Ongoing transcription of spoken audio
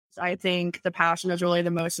I think the passion is really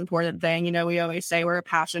the most important thing. We always say we're a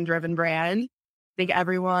passion-driven brand. I think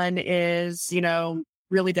everyone is,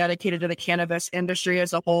 really dedicated to the cannabis industry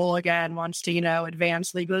as a whole, again, wants to,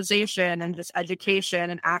 advance legalization and just education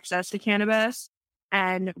and access to cannabis,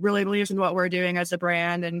 and really believes in what we're doing as a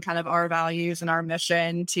brand and kind of our values and our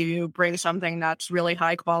mission to bring something that's really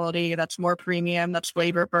high quality, that's more premium, that's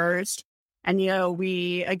flavor first. And,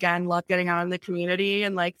 we, again, love getting out in the community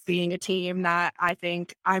and being a team that I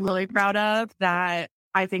think I'm really proud of, that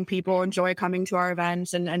I think people enjoy coming to our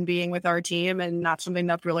events and being with our team. And that's something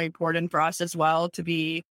that's really important for us as well, to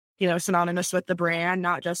be, synonymous with the brand,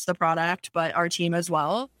 not just the product, but our team as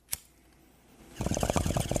well.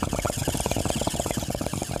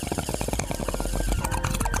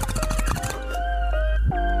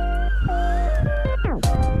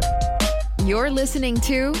 You're listening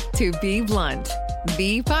to Be Blunt,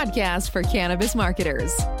 the podcast for cannabis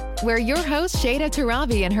marketers, where your host Shayda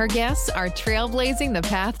Tarabi and her guests are trailblazing the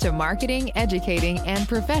path to marketing, educating, and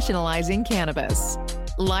professionalizing cannabis.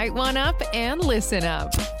 Light one up and listen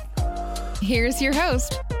up. Here's your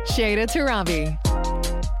host, Shayda Tarabi.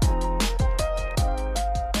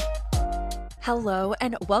 Hello,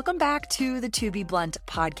 and welcome back to the To Be Blunt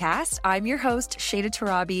podcast. I'm your host, Shayda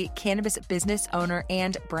Tarabi, cannabis business owner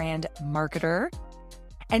and brand marketer.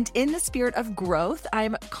 And in the spirit of growth,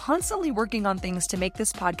 I'm constantly working on things to make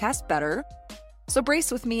this podcast better. So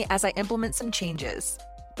brace with me as I implement some changes.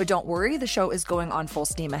 But don't worry, the show is going on full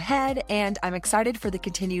steam ahead, and I'm excited for the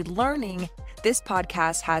continued learning this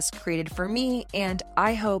podcast has created for me, and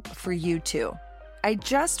I hope for you too. I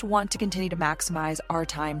just want to continue to maximize our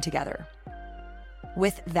time together.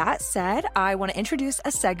 With that said, I want to introduce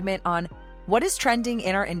a segment on what is trending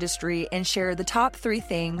in our industry and share the top 3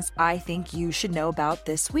 things I think you should know about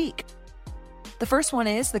this week. The first one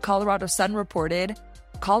is the Colorado Sun reported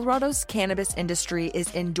Colorado's cannabis industry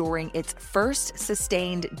is enduring its first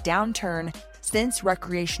sustained downturn since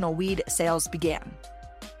recreational weed sales began.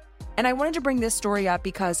 And I wanted to bring this story up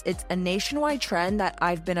because it's a nationwide trend that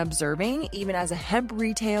I've been observing. Even as a hemp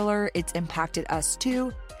retailer, it's impacted us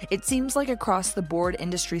too. It seems like across the board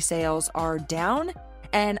industry sales are down,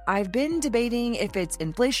 and I've been debating if it's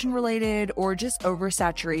inflation related or just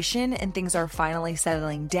oversaturation and things are finally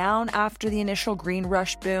settling down after the initial green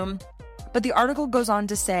rush boom. But the article goes on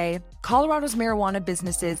to say, Colorado's marijuana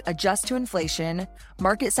businesses adjust to inflation,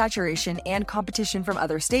 market saturation, and competition from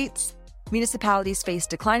other states. Municipalities face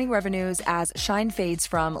declining revenues as shine fades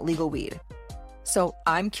from legal weed. So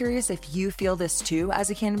I'm curious if you feel this too as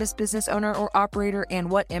a cannabis business owner or operator, and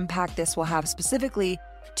what impact this will have specifically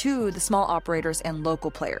to the small operators and local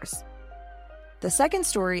players. The second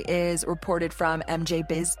story is reported from MJ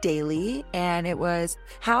Biz Daily, and it was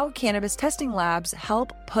how cannabis testing labs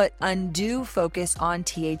help put undue focus on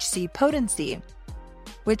THC potency,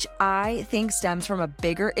 which I think stems from a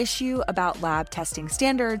bigger issue about lab testing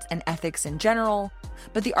standards and ethics in general.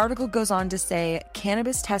 But the article goes on to say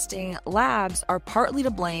cannabis testing labs are partly to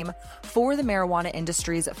blame for the marijuana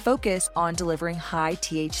industry's focus on delivering high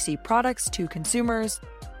THC products to consumers,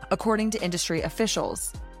 according to industry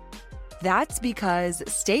officials. That's because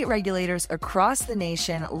state regulators across the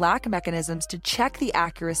nation lack mechanisms to check the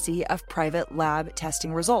accuracy of private lab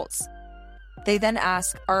testing results. They then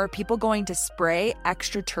ask, are people going to spray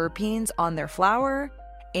extra terpenes on their flower?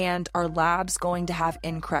 And are labs going to have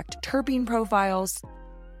incorrect terpene profiles?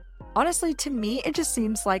 Honestly, to me, it just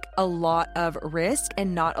seems like a lot of risk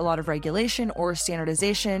and not a lot of regulation or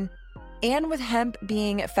standardization. And with hemp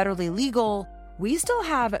being federally legal, we still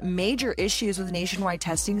have major issues with nationwide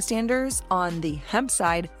testing standards on the hemp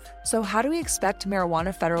side. So how do we expect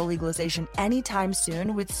marijuana federal legalization anytime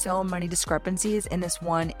soon with so many discrepancies in this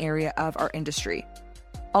one area of our industry?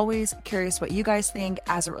 Always curious what you guys think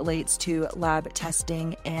as it relates to lab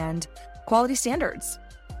testing and quality standards.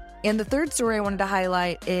 And the third story I wanted to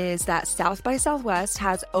highlight is that South by Southwest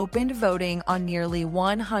has opened voting on nearly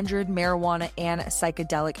 100 marijuana and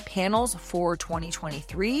psychedelic panels for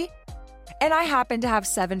 2023. And I happen to have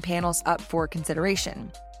 7 panels up for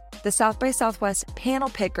consideration. The South by Southwest panel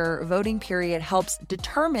picker voting period helps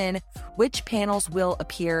determine which panels will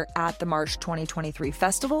appear at the March 2023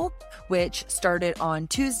 festival, which started on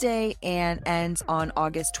Tuesday and ends on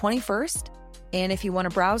August 21st. And if you want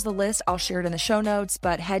to browse the list, I'll share it in the show notes,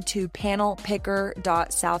 but head to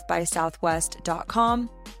panelpicker.southbysouthwest.com.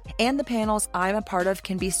 And the panels I'm a part of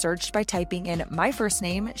can be searched by typing in my first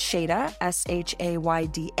name, Shayda,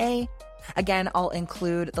 Shayda. Again, I'll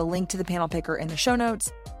include the link to the panel picker in the show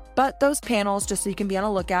notes. But those panels, just so you can be on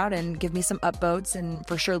a lookout and give me some upvotes and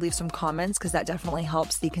for sure leave some comments, because that definitely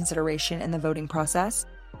helps the consideration in the voting process.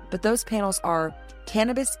 But those panels are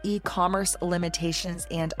cannabis e-commerce limitations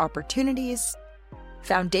and opportunities,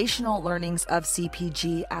 foundational learnings of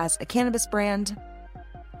CPG as a cannabis brand,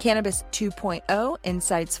 Cannabis 2.0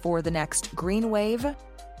 insights for the next green wave,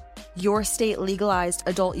 your state legalized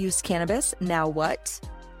adult use cannabis, now what?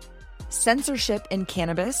 Censorship in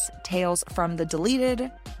cannabis, tales from the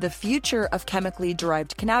deleted, the future of chemically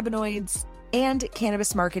derived cannabinoids, and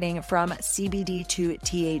cannabis marketing from CBD to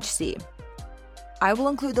THC. I will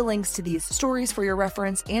include the links to these stories for your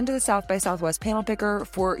reference and to the South by Southwest panel picker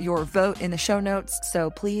for your vote in the show notes, so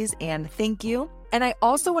please and thank you. And I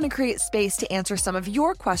also want to create space to answer some of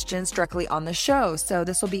your questions directly on the show. So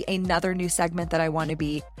this will be another new segment that I want to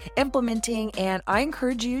be implementing. And I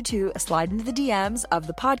encourage you to slide into the DMs of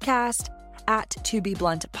the podcast at To Be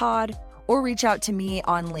Blunt Pod, or reach out to me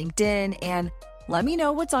on LinkedIn and let me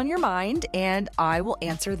know what's on your mind, and I will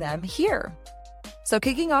answer them here. So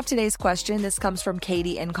kicking off today's question, this comes from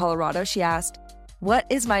Katie in Colorado. She asked, what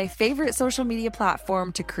is my favorite social media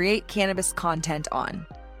platform to create cannabis content on?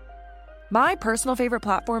 My personal favorite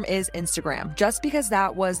platform is Instagram, just because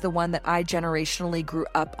that was the one that I generationally grew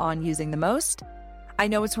up on using the most. I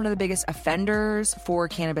know it's one of the biggest offenders for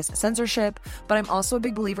cannabis censorship, but I'm also a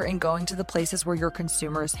big believer in going to the places where your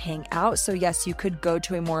consumers hang out. So yes, you could go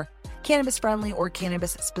to a more cannabis-friendly or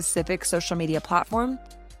cannabis-specific social media platform,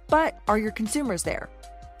 but are your consumers there?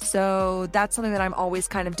 So that's something that I'm always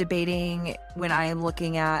kind of debating when I am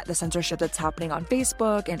looking at the censorship that's happening on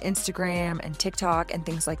Facebook and Instagram and TikTok and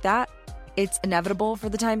things like that. It's inevitable for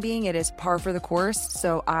the time being. It is par for the course.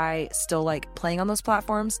 So I still like playing on those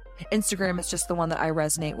platforms. Instagram is just the one that I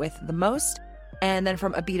resonate with the most. And then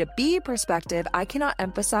from a B2B perspective, I cannot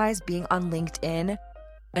emphasize being on LinkedIn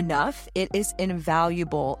enough. It is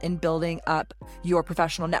invaluable in building up your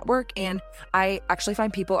professional network. And I actually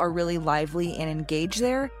find people are really lively and engaged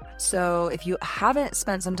there. So if you haven't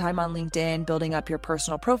spent some time on LinkedIn building up your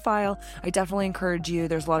personal profile, I definitely encourage you.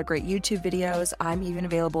 There's a lot of great YouTube videos. I'm even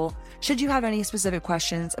available should you have any specific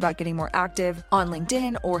questions about getting more active on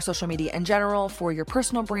LinkedIn or social media in general for your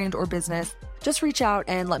personal brand or business. Just reach out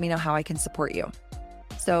and let me know how I can support you.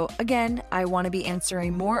 So again, I want to be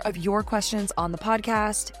answering more of your questions on the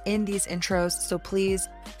podcast in these intros. So please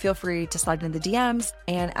feel free to slide into the DMs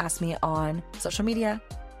and ask me on social media,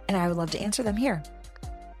 and I would love to answer them here.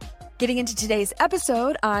 Getting into today's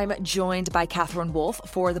episode, I'm joined by Katherine Wolf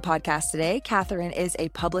for the podcast today. Katherine is a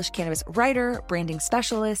published cannabis writer, branding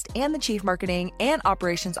specialist, and the chief marketing and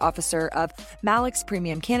operations officer of Malek's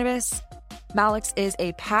Premium Cannabis. Malek's is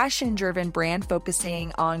a passion-driven brand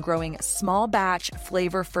focusing on growing small batch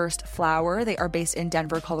flavor-first flower. They are based in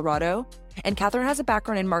Denver, Colorado. And Katherine has a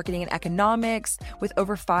background in marketing and economics with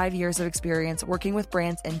over 5 years of experience working with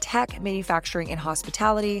brands in tech, manufacturing, and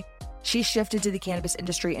hospitality. She shifted to the cannabis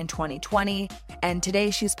industry in 2020, and today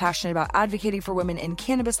she's passionate about advocating for women in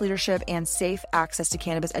cannabis leadership and safe access to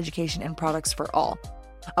cannabis education and products for all.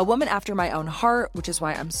 A woman after my own heart, which is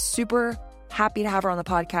why I'm super happy to have her on the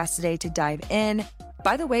podcast today to dive in.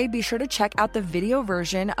 By the way, be sure to check out the video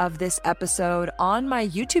version of this episode on my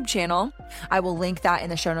YouTube channel. I will link that in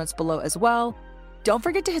the show notes below as well. Don't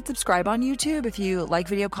forget to hit subscribe on YouTube if you like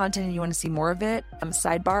video content and you want to see more of it.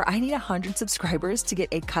 Sidebar, I need 100 subscribers to get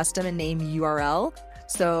a custom and name URL.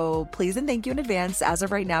 So please and thank you in advance. As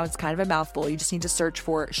of right now, it's kind of a mouthful. You just need to search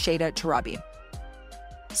for Shada Tarabi.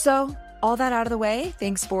 So all that out of the way,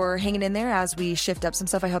 thanks for hanging in there as we shift up some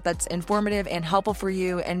stuff. I hope that's informative and helpful for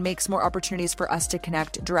you and makes more opportunities for us to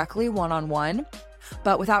connect directly one-on-one.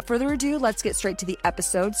 But without further ado, let's get straight to the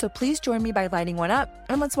episode. So please join me by lighting one up,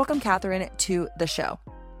 and let's welcome Katherine to the show.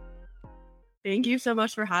 Thank you so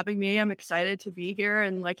much for having me. I'm excited to be here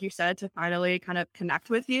and, like you said, to finally kind of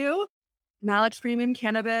connect with you. Malek's Premium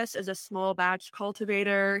Cannabis is a small batch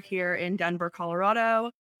cultivator here in Denver,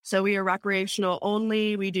 Colorado. So we are recreational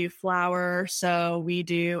only. We do flower. So we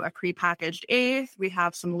do a prepackaged eighth. We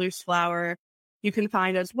have some loose flower you can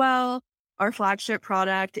find as well. Our flagship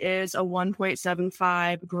product is a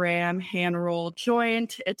 1.75 gram hand rolled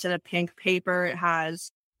joint. It's in a pink paper. It has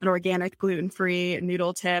an organic gluten-free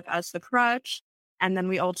noodle tip as the crutch. And then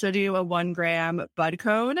we also do a 1 gram bud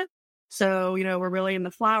cone. So, we're really in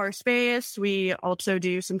the flower space. We also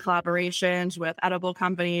do some collaborations with edible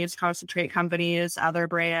companies, concentrate companies, other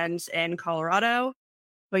brands in Colorado.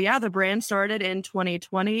 But yeah, the brand started in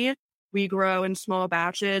 2020. We grow in small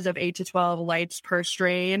batches of 8 to 12 lights per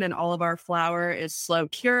strain, and all of our flower is slow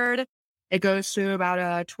cured. It goes through about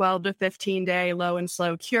a 12 to 15 day low and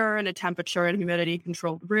slow cure in a temperature and humidity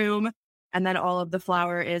controlled room. And then all of the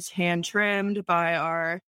flower is hand trimmed by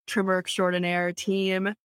our trimmer extraordinaire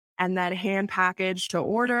team and then hand packaged to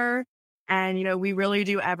order. And, we really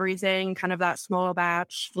do everything, kind of that small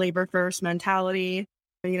batch flavor first mentality,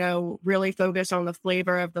 really focus on the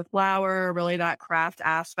flavor of the flower, really that craft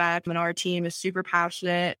aspect. And our team is super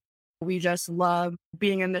passionate. We just love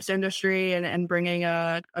being in this industry and bringing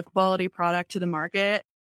a quality product to the market.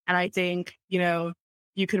 And I think,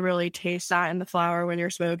 you can really taste that in the flower when you're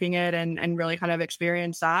smoking it and really kind of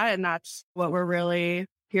experience that. And that's what we're really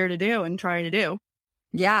here to do and trying to do.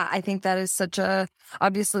 Yeah, I think that is such a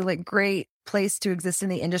obviously like great place to exist in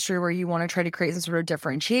the industry where you want to try to create some sort of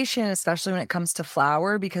differentiation, especially when it comes to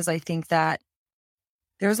flower, because I think that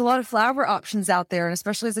there's a lot of flower options out there. And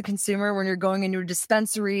especially as a consumer, when you're going into a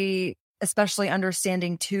dispensary, especially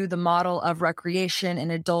understanding too the model of recreation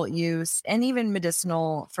and adult use and even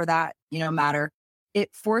medicinal for that, matter,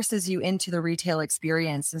 it forces you into the retail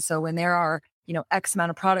experience. And so when there are, X amount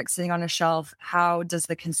of products sitting on a shelf, how does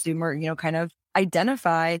the consumer, kind of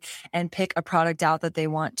identify and pick a product out that they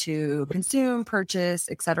want to consume, purchase,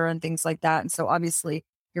 et cetera, and things like that. And so obviously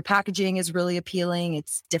your packaging is really appealing.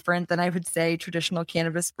 It's different than I would say traditional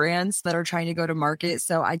cannabis brands that are trying to go to market.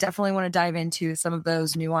 So I definitely want to dive into some of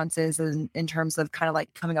those nuances in terms of kind of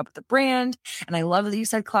like coming up with the brand. And I love that you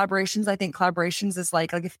said collaborations. I think collaborations is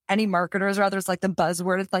like if any marketers rather, it's like the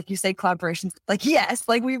buzzword. It's like you say collaborations, like, yes,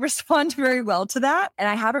 like we respond very well to that. And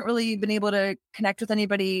I haven't really been able to connect with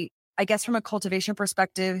anybody, I guess, from a cultivation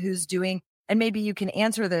perspective who's doing, and maybe you can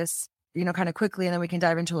answer this, kind of quickly, and then we can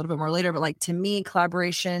dive into a little bit more later. But like to me,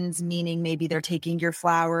 collaborations, meaning maybe they're taking your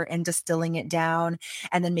flower and distilling it down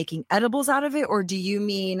and then making edibles out of it? Or do you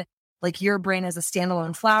mean like your brand as a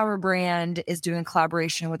standalone flower brand is doing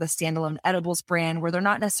collaboration with a standalone edibles brand where they're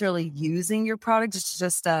not necessarily using your product? It's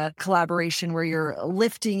just a collaboration where you're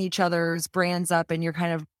lifting each other's brands up and you're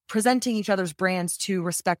kind of presenting each other's brands to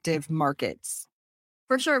respective markets.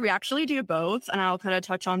 For sure. We actually do both, and I'll kind of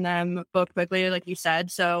touch on them both quickly, like you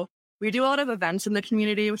said. So we do a lot of events in the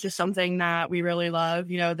community, which is something that we really love.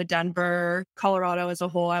 The Denver, Colorado as a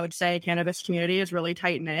whole, I would say cannabis community is really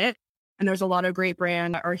tight knit. And there's a lot of great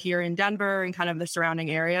brands that are here in Denver and kind of the surrounding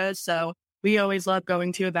areas. So we always love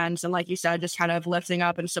going to events. And like you said, just kind of lifting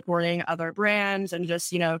up and supporting other brands and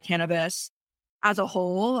just, cannabis as a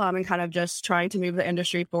whole, and kind of just trying to move the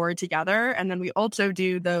industry forward together. And then we also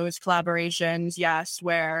do those collaborations, yes,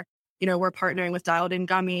 where, we're partnering with Dialed In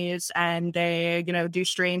Gummies and they, do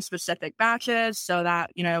strain specific batches. So that,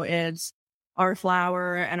 is our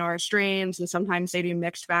flower and our strains. And sometimes they do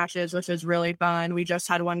mixed batches, which is really fun. We just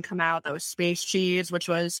had one come out that was space cheese, which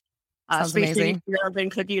was space cheese, urban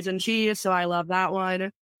cookies and cheese. So I love that one.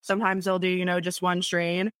 Sometimes they'll do, just one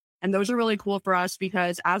strain. And those are really cool for us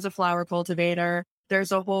because as a flower cultivator,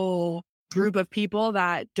 there's a whole group of people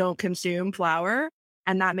that don't consume flower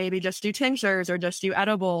and that maybe just do tinctures or just do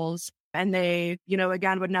edibles. And they,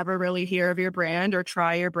 again, would never really hear of your brand or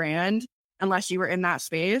try your brand unless you were in that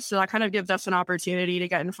space. So that kind of gives us an opportunity to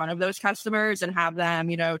get in front of those customers and have them,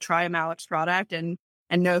 try a Malek's product and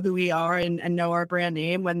know who we are and know our brand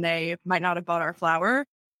name when they might not have bought our flower.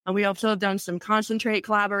 And we also have done some concentrate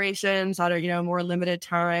collaborations that are, more limited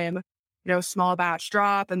time, small batch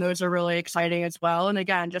drop. And those are really exciting as well. And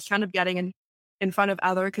again, just kind of getting in front of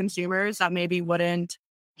other consumers that maybe wouldn't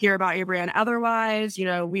hear about your brand otherwise.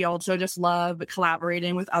 We also just love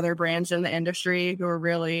collaborating with other brands in the industry who are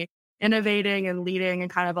really innovating and leading and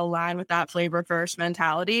kind of align with that flavor first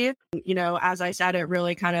mentality. As I said, it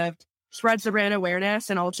really kind of spreads the brand awareness.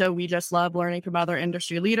 And also we just love learning from other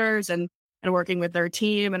industry leaders and working with their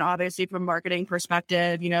team. And obviously from a marketing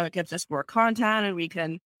perspective, it gives us more content and we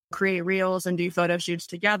can create reels and do photo shoots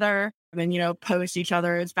together and, post each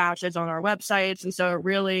other's batches on our websites. And so it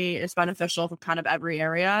really is beneficial for kind of every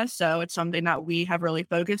area. So it's something that we have really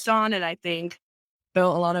focused on. And I think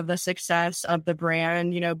built a lot of the success of the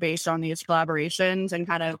brand, based on these collaborations and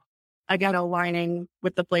kind of, again, aligning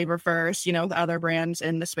with the flavor first, the other brands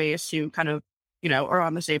in the space who kind of, are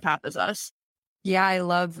on the same path as us. Yeah, I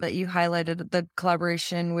love that you highlighted the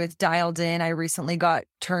collaboration with Dialed In. I recently got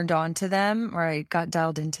turned on to them, or I got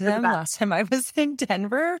dialed into them last time I was in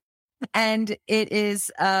Denver. And it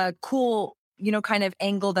is a cool, kind of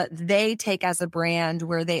angle that they take as a brand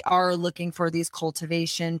where they are looking for these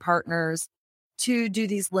cultivation partners to do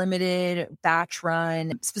these limited batch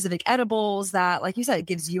run specific edibles that, like you said, it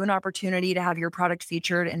gives you an opportunity to have your product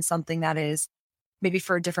featured in something that is maybe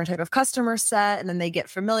for a different type of customer set. And then they get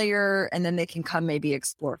familiar and then they can come maybe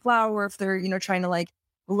explore flower if they're, trying to like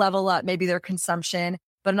level up maybe their consumption.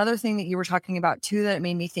 But another thing that you were talking about too, that it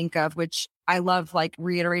made me think of, which I love like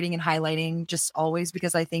reiterating and highlighting just always,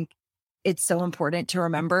 because I think it's so important to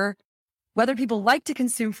remember whether people like to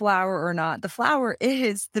consume flower or not, the flower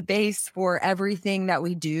is the base for everything that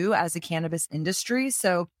we do as a cannabis industry.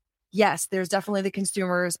 So yes, there's definitely the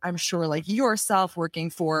consumers, I'm sure, like yourself working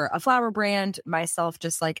for a flower brand, myself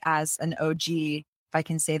just like as an OG, if I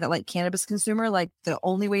can say that, like cannabis consumer, like the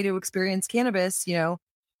only way to experience cannabis, for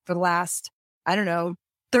the last, I don't know,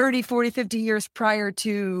 30, 40, 50 years prior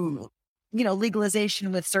to,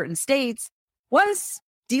 legalization with certain states was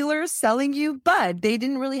dealers selling you bud. They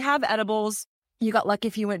didn't really have edibles. You got lucky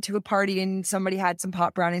if you went to a party and somebody had some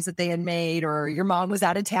pot brownies that they had made, or your mom was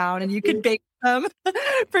out of town and you could bake them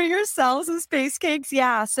for yourselves and space cakes.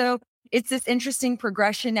 Yeah. So it's this interesting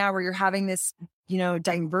progression now where you're having this,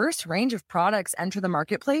 diverse range of products enter the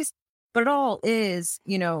marketplace, but it all is,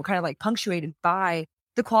 kind of like punctuated by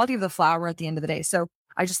the quality of the flower at the end of the day. So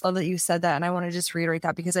I just love that you said that. And I want to just reiterate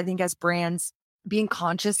that because I think as brands, being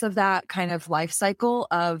conscious of that kind of life cycle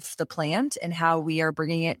of the plant and how we are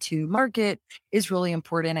bringing it to market is really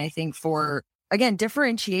important, I think, for, again,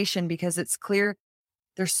 differentiation, because it's clear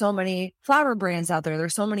there's so many flower brands out there.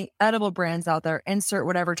 There's so many edible brands out there. Insert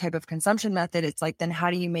whatever type of consumption method. It's like, then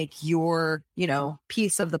how do you make your,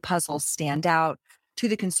 piece of the puzzle stand out to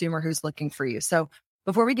the consumer who's looking for you? So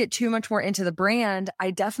before we get too much more into the brand, I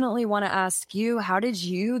definitely want to ask you, how did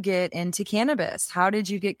you get into cannabis? How did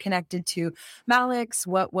you get connected to Malek's?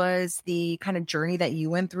 What was the kind of journey that you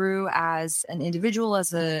went through as an individual,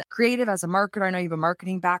 as a creative, as a marketer? I know you have a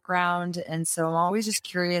marketing background. And so I'm always just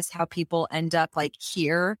curious how people end up like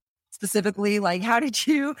here specifically. Like, how did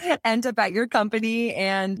you end up at your company?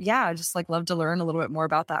 And yeah, just like love to learn a little bit more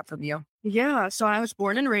about that from you. Yeah, so I was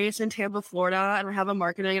born and raised in Tampa, Florida, and I have a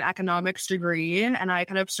marketing and economics degree. And I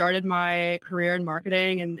kind of started my career in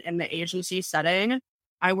marketing in the agency setting.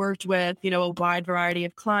 I worked with, a wide variety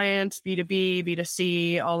of clients, B2B,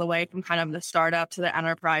 B2C, all the way from kind of the startup to the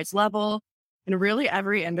enterprise level. In really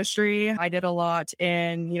every industry, I did a lot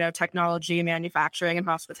in, technology, manufacturing, and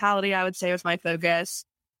hospitality, I would say was my focus.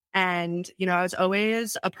 And, I was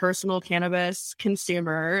always a personal cannabis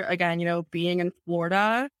consumer. Again, being in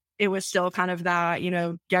Florida, it was still kind of that,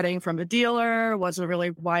 getting from a dealer wasn't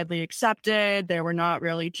really widely accepted. There were not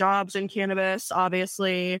really jobs in cannabis,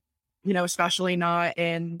 obviously, especially not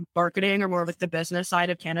in marketing or more like the business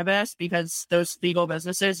side of cannabis, because those legal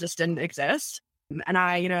businesses just didn't exist. And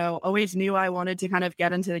I, always knew I wanted to kind of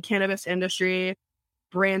get into the cannabis industry.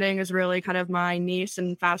 Branding is really kind of my niche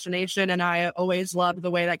and fascination. And I always loved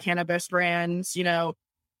the way that cannabis brands,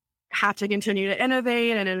 have to continue to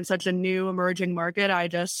innovate. And in such a new emerging market, I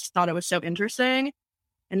just thought it was so interesting.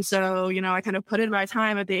 And so, I kind of put in my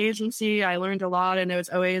time at the agency. I learned a lot, and it was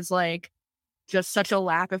always like just such a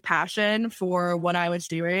lack of passion for what I was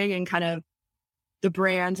doing, and kind of the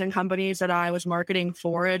brands and companies that I was marketing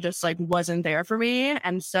for, it just like wasn't there for me.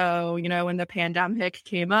 And so, when the pandemic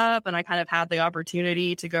came up and I kind of had the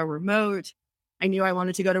opportunity to go remote, I knew I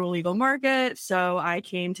wanted to go to a legal market. So I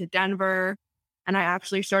came to Denver. And I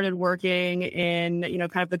actually started working in,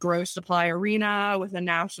 kind of the grow supply arena with a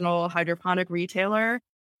national hydroponic retailer.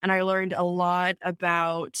 And I learned a lot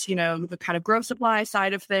about, the kind of grow supply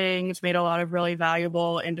side of things, made a lot of really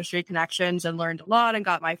valuable industry connections, and learned a lot, and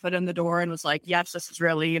got my foot in the door and was like, yes, this is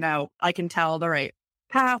really, I can tell the right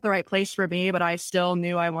path, the right place for me. But I still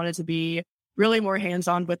knew I wanted to be really more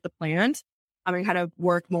hands-on with the plant. I mean, kind of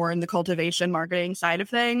work more in the cultivation marketing side of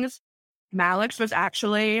things. Malek's was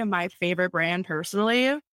actually my favorite brand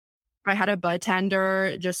personally. I had a bud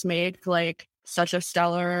tender just make like such a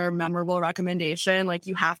stellar, memorable recommendation. Like,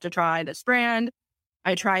 you have to try this brand.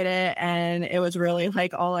 I tried it, and it was really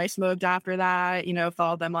like all I smoked after that.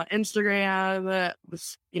 Followed them on Instagram,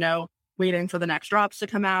 was, waiting for the next drops to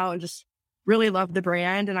come out, and just really loved the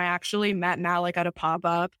brand. And I actually met Malek at a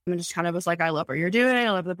pop-up and just kind of was like, I love what you're doing. I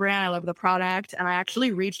love the brand. I love the product. And I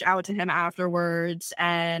actually reached out to him afterwards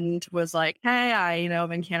and was like, hey,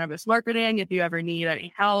 I'm in cannabis marketing. If you ever need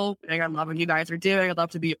any help, I love what you guys are doing. I'd love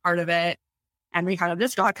to be a part of it. And we kind of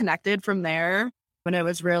just got connected from there. When it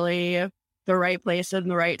was really the right place and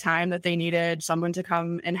the right time that they needed someone to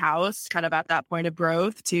come in-house, kind of at that point of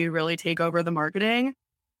growth, to really take over the marketing.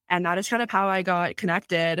 And that is kind of how I got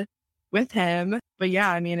connected with him. But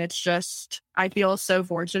yeah, I mean, it's just, I feel so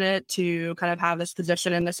fortunate to kind of have this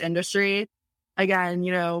position in this industry. Again,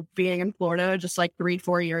 being in Florida just like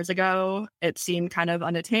 3-4 years ago, it seemed kind of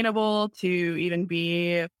unattainable to even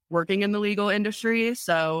be working in the legal industry.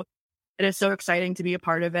 So it is so exciting to be a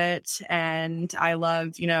part of it. And I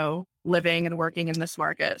love, living and working in this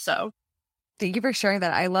market. So thank you for sharing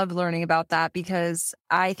that. I love learning about that, because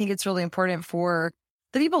I think it's really important for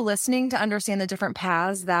the people listening to understand the different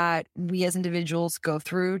paths that we as individuals go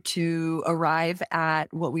through to arrive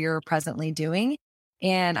at what we are presently doing.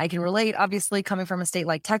 And I can relate, obviously, coming from a state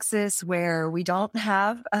like Texas, where we don't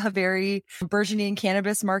have a very burgeoning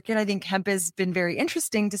cannabis market. I think hemp has been very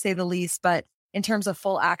interesting, to say the least. But in terms of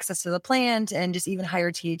full access to the plant and just even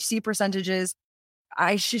higher THC percentages,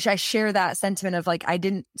 I share that sentiment of like, I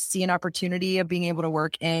didn't see an opportunity of being able to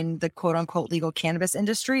work in the quote unquote legal cannabis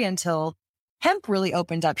industry until hemp really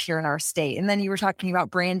opened up here in our state. And then you were talking about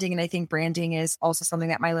branding. And I think branding is also something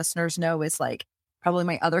that my listeners know is like probably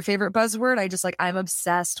my other favorite buzzword. I'm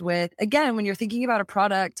obsessed with, again, when you're thinking about a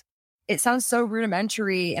product, it sounds so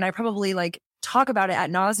rudimentary. And I probably like talk about it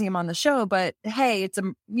ad nauseum on the show, but hey, it's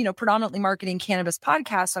a, predominantly marketing cannabis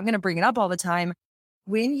podcast. So I'm going to bring it up all the time.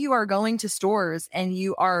 When you are going to stores and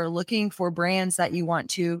you are looking for brands that you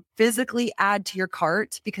want to physically add to your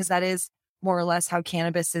cart, because that is more or less how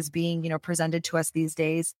cannabis is being, presented to us these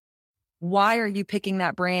days. Why are you picking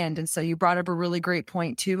that brand? And so you brought up a really great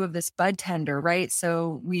point too of this bud tender, right?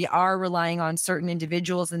 So we are relying on certain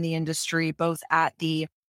individuals in the industry, both at the,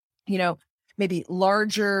 maybe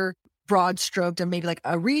larger, broad stroked and maybe like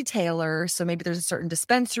a retailer. So maybe there's a certain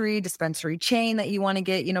dispensary chain that you want to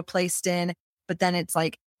get, placed in, but then it's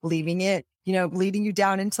like leaving it, leading you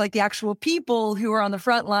down into like the actual people who are on the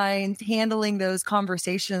front lines, handling those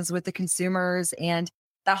conversations with the consumers. And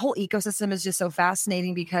that whole ecosystem is just so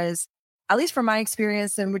fascinating because, at least from my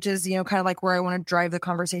experience, and which is, kind of like where I want to drive the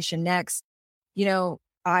conversation next,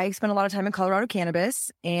 I spend a lot of time in Colorado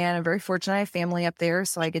cannabis, and I'm very fortunate I have family up there.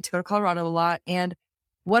 So I get to go to Colorado a lot. And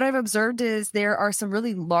what I've observed is there are some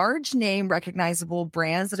really large name recognizable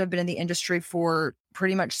brands that have been in the industry for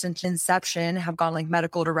pretty much since inception, have gone like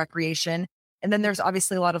medical to recreation. And then there's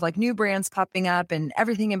obviously a lot of like new brands popping up and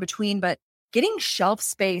everything in between, but getting shelf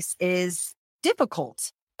space is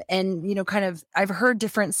difficult. And, I've heard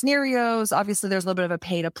different scenarios. Obviously there's a little bit of a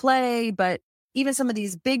pay to play, but even some of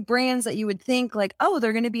these big brands that you would think like, oh,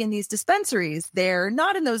 they're going to be in these dispensaries, they're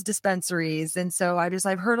not in those dispensaries. And so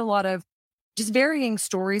I've heard a lot of just varying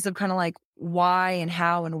stories of kind of like why and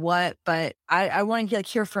how and what, but I want to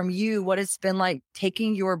hear from you what it's been like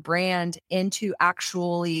taking your brand into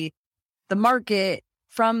actually the market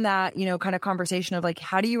from that, kind of conversation of like,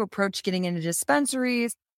 how do you approach getting into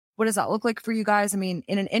dispensaries? What does that look like for you guys? I mean,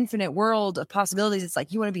 in an infinite world of possibilities, it's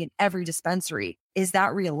like you want to be in every dispensary. Is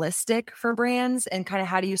that realistic for brands? And kind of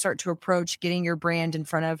how do you start to approach getting your brand in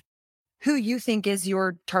front of who you think is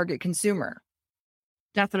your target consumer?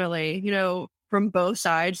 Definitely. From both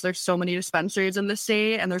sides, there's so many dispensaries in the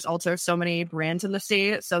state and there's also so many brands in the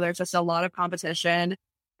state. So there's just a lot of competition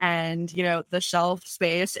and, the shelf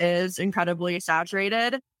space is incredibly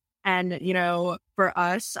saturated. And, for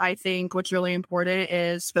us, I think what's really important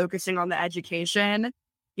is focusing on the education.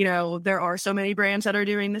 There are so many brands that are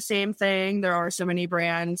doing the same thing. There are so many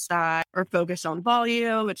brands that are focused on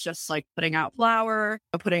volume. It's just like putting out flower,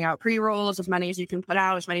 putting out pre-rolls, as many as you can put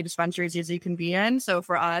out, as many dispensaries as you can be in. So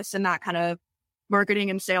for us in that kind of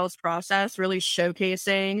marketing and sales process, really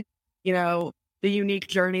showcasing, the unique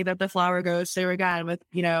journey that the flower goes through, again, with,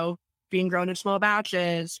 being grown in small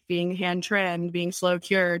batches, being hand trimmed, being slow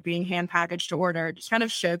cured, being hand packaged to order, just kind of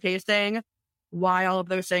showcasing why all of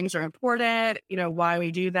those things are important, why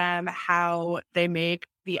we do them, how they make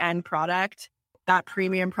the end product, that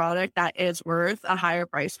premium product that is worth a higher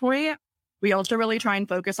price point. We also really try and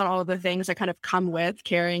focus on all of the things that kind of come with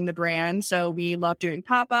carrying the brand. So we love doing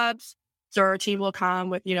pop-ups. So our team will come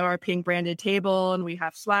with, our pink branded table and we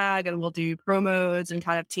have swag and we'll do promos and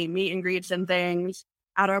kind of team meet and greets and things.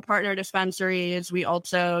 At our partner dispensaries, we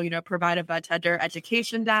also, provide a bud tender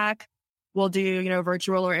education deck. We'll do,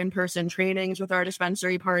 virtual or in-person trainings with our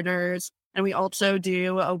dispensary partners. And we also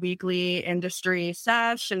do a weekly industry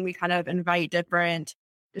sesh, and we kind of invite different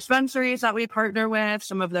dispensaries that we partner with,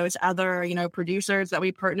 some of those other, producers that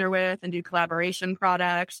we partner with and do collaboration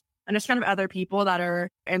products, and just kind of other people that are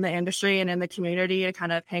in the industry and in the community to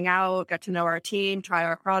kind of hang out, get to know our team, try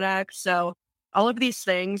our products. So all of these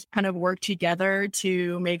things kind of work together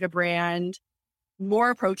to make a brand more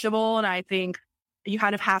approachable. And I think you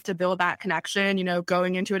kind of have to build that connection,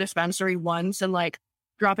 going into a dispensary once and like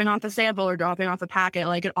dropping off a sample or dropping off a packet.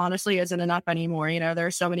 Like it honestly isn't enough anymore. There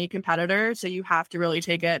are so many competitors. So you have to really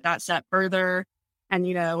take it that step further and,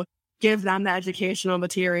 give them the educational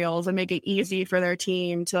materials and make it easy for their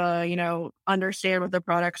team to, understand what the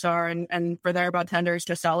products are and for their bud tenders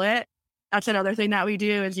to sell it. That's another thing that we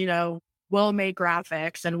do is, we'll make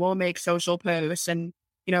graphics and we'll make social posts and,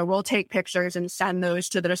 we'll take pictures and send those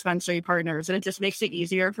to the dispensary partners. And it just makes it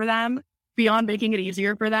easier for them. Beyond making it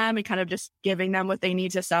easier for them and kind of just giving them what they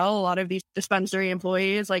need to sell. A lot of these dispensary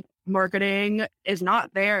employees, like marketing is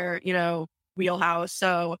not their, wheelhouse.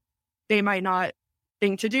 So they might not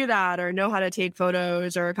think to do that or know how to take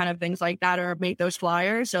photos or kind of things like that or make those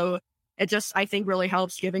flyers. So it just, I think, really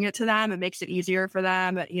helps giving it to them. It makes it easier for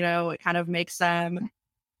them. It kind of makes them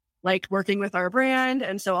like working with our brand.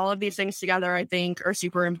 And so all of these things together, I think, are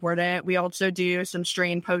super important. We also do some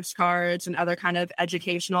strain postcards and other kind of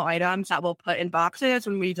educational items that we'll put in boxes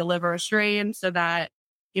when we deliver a strain so that,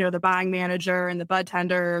 the buying manager and the bud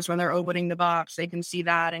tenders, when they're opening the box, they can see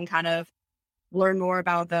that and kind of learn more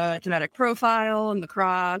about the genetic profile and the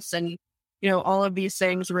cross. And, all of these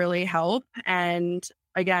things really help. And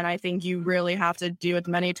again, I think you really have to do as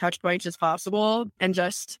many touch points as possible, and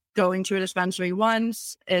just going to a dispensary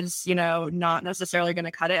once is, not necessarily going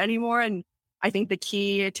to cut it anymore. And I think the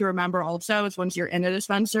key to remember also is once you're in a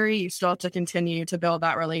dispensary, you still have to continue to build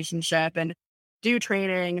that relationship and do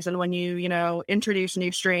trainings. And when you, introduce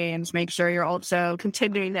new strains, make sure you're also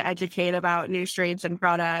continuing to educate about new strains and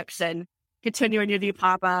products and continuing to do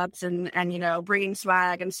pop-ups and bringing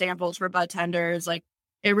swag and samples for bud tenders. Like,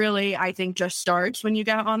 it really, I think, just starts when you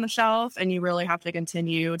get on the shelf, and you really have to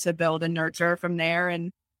continue to build and nurture from there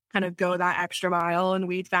and kind of go that extra mile. And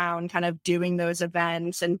we found kind of doing those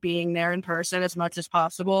events and being there in person as much as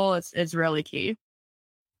possible is really key.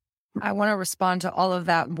 I want to respond to all of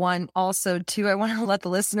that. One, also, two, I want to let the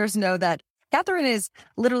listeners know that Katherine is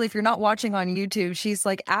literally, if you're not watching on YouTube, she's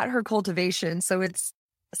like at her cultivation. So it's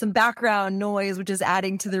some background noise, which is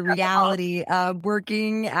adding to the reality of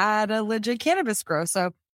working at a legit cannabis grow.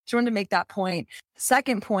 So just wanted to make that point.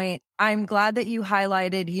 Second point, I'm glad that you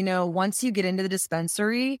highlighted, once you get into the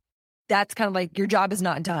dispensary, that's kind of like your job is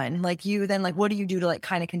not done. Like you then what do you do to like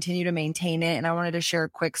kind of continue to maintain it? And I wanted to share a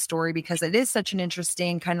quick story because it is such an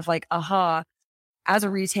interesting kind of like, as a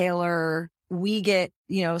retailer, we get,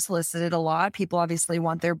 solicited a lot. People obviously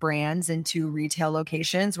want their brands into retail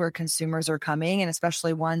locations where consumers are coming, and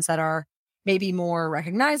especially ones that are maybe more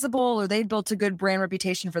recognizable or they've built a good brand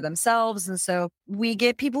reputation for themselves. And so we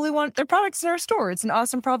get people who want their products in our store. It's an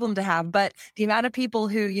awesome problem to have. But the amount of people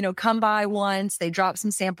who, come by once, they drop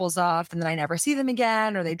some samples off and then I never see them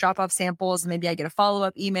again, or they drop off samples and maybe I get a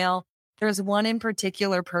follow-up email. There's one in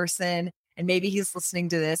particular person, and maybe he's listening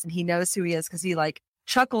to this and he knows who he is because he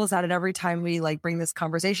chuckles at it every time we bring this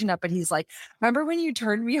conversation up. But he's like, remember when you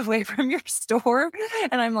turned me away from your store?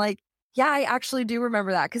 And I'm like, yeah, I actually do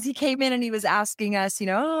remember that, because he came in and he was asking us,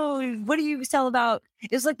 oh, what do you sell about?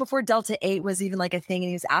 It was before Delta 8 was even a thing. And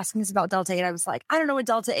he was asking us about Delta 8. I was like, I don't know what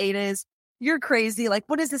Delta 8 is. You're crazy.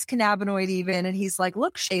 What is this cannabinoid even? And he's like,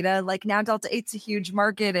 look, Shada, now Delta 8's a huge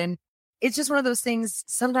market. And it's just one of those things.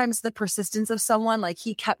 Sometimes the persistence of someone,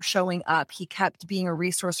 he kept showing up. He kept being a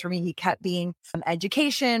resource for me. He kept being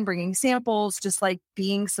education, bringing samples, just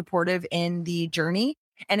being supportive in the journey.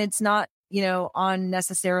 And it's not, on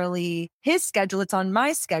necessarily his schedule, it's on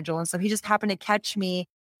my schedule. And so he just happened to catch me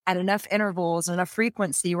at enough intervals and enough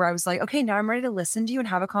frequency where I was like, okay, now I'm ready to listen to you and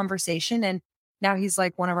have a conversation. And now he's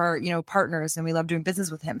one of our, partners, and we love doing business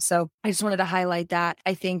with him. So I just wanted to highlight that.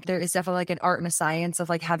 I think there is definitely an art and a science of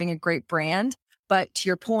having a great brand. But to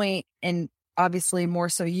your point, and obviously more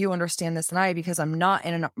so you understand this than I, because I'm not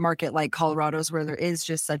in a market like Colorado's where there is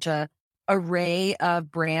just such a array of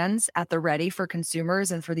brands at the ready for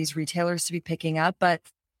consumers and for these retailers to be picking up. But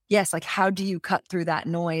yes, how do you cut through that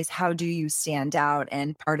noise? How do you stand out?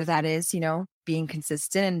 And part of that is, being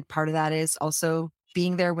consistent. And part of that is also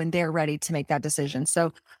being there when they're ready to make that decision.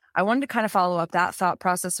 So I wanted to kind of follow up that thought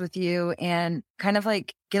process with you and kind of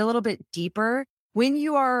get a little bit deeper. When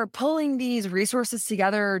you are pulling these resources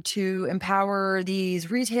together to empower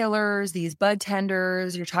these retailers, these bud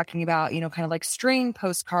tenders, you're talking about, kind of strain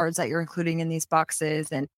postcards that you're including in these boxes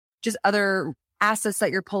and just other assets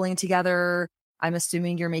that you're pulling together. I'm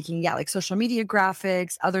assuming you're making, social media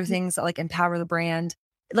graphics, other things that empower the brand.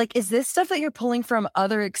 Is this stuff that you're pulling from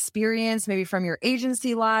other experience, maybe from your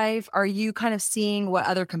agency life? Are you kind of seeing what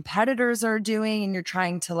other competitors are doing and you're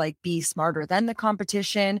trying to be smarter than the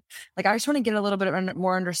competition? I just want to get a little bit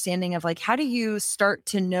more understanding of how do you start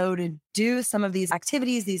to know to do some of these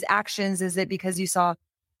activities, these actions? Is it because you saw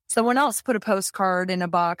someone else put a postcard in a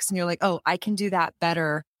box and you're like, oh, I can do that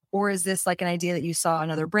better? Or is this an idea that you saw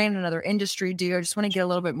another brand, another industry do? I just want to get a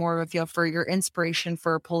little bit more of a feel for your inspiration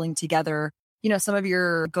for pulling together some of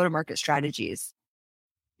your go-to-market strategies.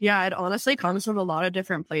 Yeah, it honestly comes from a lot of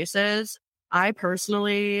different places. I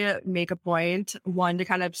personally make a point, one, to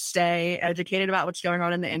kind of stay educated about what's going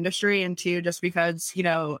on in the industry, and two, just because,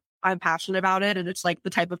 I'm passionate about it and it's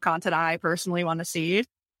the type of content I personally want to see.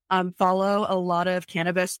 Follow a lot of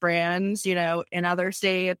cannabis brands, in other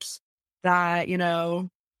states that,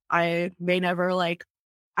 I may never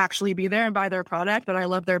actually be there and buy their product, but I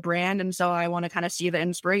love their brand. And so I want to kind of see the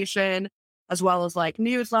inspiration. as well as like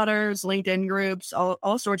newsletters, LinkedIn groups,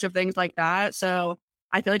 all sorts of things like that. So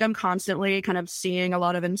I feel like I'm constantly kind of seeing a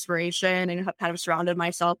lot of inspiration and have kind of surrounded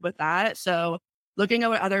myself with that. So looking at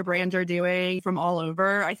what other brands are doing from all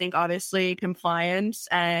over, I think obviously compliance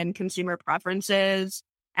and consumer preferences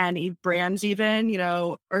and brands even,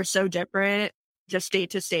 are so different just state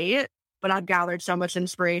to state. But I've gathered so much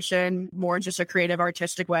inspiration, more just a creative,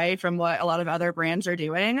 artistic way from what a lot of other brands are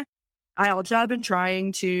doing. I also have been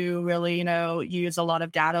trying to really, use a lot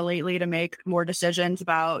of data lately to make more decisions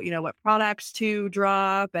about, what products to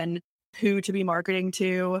drop and who to be marketing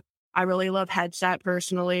to. I really love Headset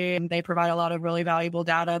personally, and they provide a lot of really valuable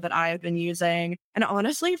data that I have been using. And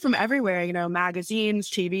honestly, from everywhere, magazines,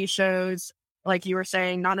 TV shows, like you were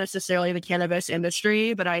saying, not necessarily the cannabis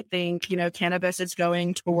industry, but I think, cannabis is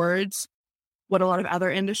going towards what a lot of other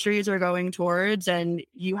industries are going towards. And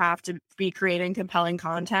you have to be creating compelling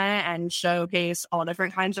content and showcase all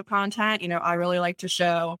different kinds of content. I really like to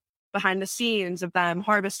show behind the scenes of them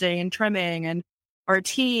harvesting and trimming and our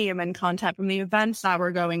team and content from the events that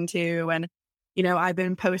we're going to. And, I've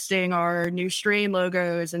been posting our new strain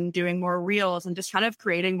logos and doing more reels and just kind of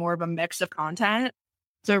creating more of a mix of content.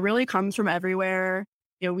 So it really comes from everywhere.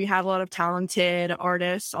 We have a lot of talented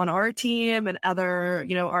artists on our team and other,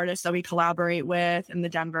 artists that we collaborate with in the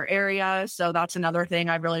Denver area. So that's another thing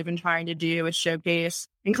I've really been trying to do is showcase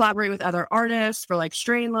and collaborate with other artists for like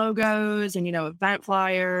strain logos and, event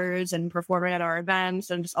flyers and performing at our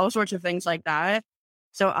events and just all sorts of things like that.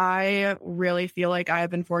 So I really feel like I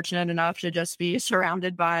have been fortunate enough to just be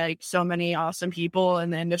surrounded by like so many awesome people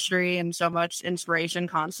in the industry and so much inspiration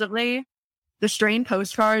constantly. The strain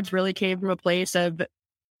postcards really came from a place of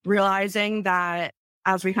realizing that,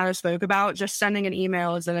 as we kind of spoke about, just sending an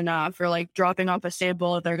email isn't enough, or like dropping off a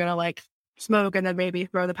sample if they're going to like smoke and then maybe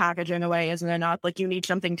throw the packaging away isn't enough. Like you need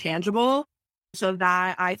something tangible. So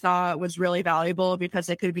that I thought was really valuable because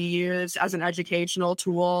it could be used as an educational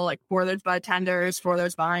tool, like for those bud tenders, for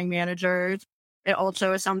those buying managers. It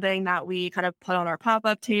also is something that we kind of put on our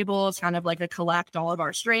pop-up tables, kind of like to collect all of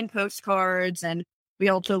our strain postcards. And we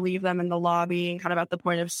also leave them in the lobby and kind of at the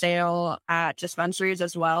point of sale at dispensaries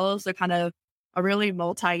as well. So kind of a really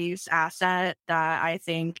multi-use asset that I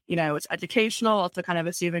think, it's educational, also kind of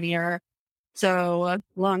a souvenir. So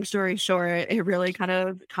long story short, it really kind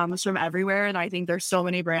of comes from everywhere. And I think there's so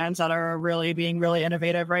many brands that are really being really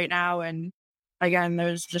innovative right now. And again,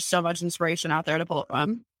 there's just so much inspiration out there to pull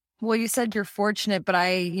from. Well, you said you're fortunate, but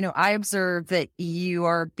I observe that you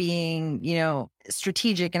are being,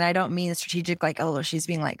 strategic. And I don't mean strategic like, oh, she's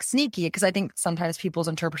being like sneaky, because I think sometimes people's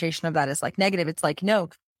interpretation of that is like negative. It's like, no,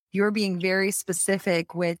 you're being very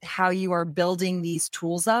specific with how you are building these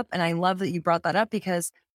tools up. And I love that you brought that up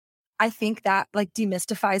because I think that like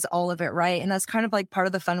demystifies all of it, right? And that's kind of like part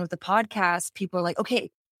of the fun with the podcast. People are like, okay,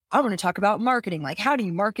 I want to talk about marketing. Like, how do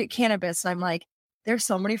you market cannabis? And I'm like, there's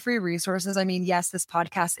so many free resources. I mean, yes, this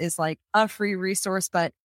podcast is like a free resource,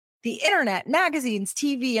 but the internet, magazines,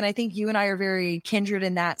 TV, and I think you and I are very kindred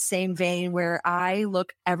in that same vein where I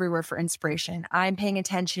look everywhere for inspiration. I'm paying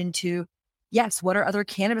attention to, yes, what are other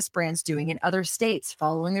cannabis brands doing in other states,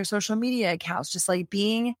 following their social media accounts, just like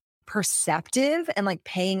being perceptive and like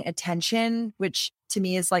paying attention, which to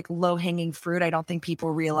me is like low hanging fruit. I don't think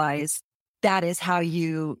people realize that is how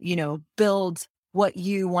you, build what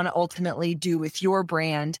you want to ultimately do with your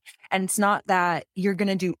brand. And it's not that you're going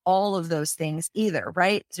to do all of those things either,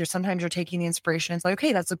 right? So sometimes you're taking the inspiration. It's like,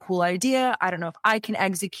 okay, that's a cool idea. I don't know if I can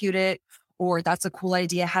execute it, or that's a cool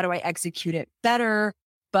idea. How do I execute it better?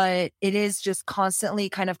 But it is just constantly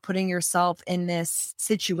kind of putting yourself in this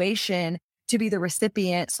situation to be the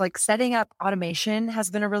recipient. So like setting up automation has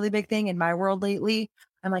been a really big thing in my world lately.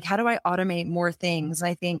 I'm like, how do I automate more things? And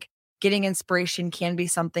I think getting inspiration can be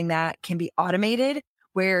something that can be automated,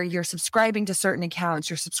 where you're subscribing to certain accounts,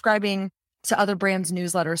 you're subscribing to other brands'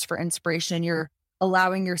 newsletters for inspiration. You're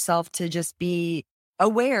allowing yourself to just be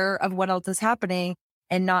aware of what else is happening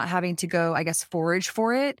and not having to go, I guess, forage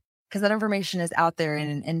for it, because that information is out there.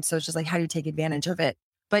 And so it's just like, how do you take advantage of it?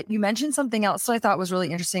 But you mentioned something else that I thought was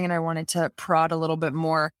really interesting, and I wanted to prod a little bit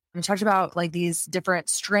more. We talked about like these different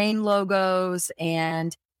strain logos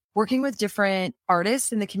and working with different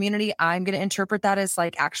artists in the community. I'm going to interpret that as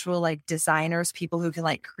like actual like designers, people who can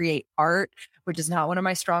like create art, which is not one of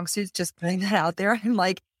my strong suits, just putting that out there. I'm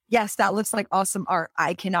like, yes, that looks like awesome art.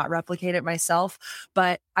 I cannot replicate it myself,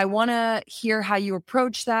 but I want to hear how you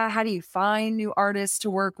approach that. How do you find new artists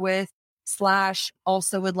to work with? /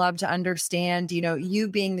 also would love to understand, you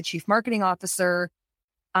being the chief marketing officer,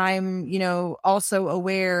 I'm, also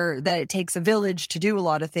aware that it takes a village to do a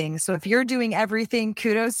lot of things. So if you're doing everything,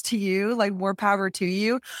 kudos to you, like more power to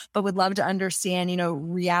you, but would love to understand,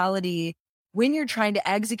 reality when you're trying to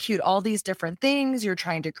execute all these different things, you're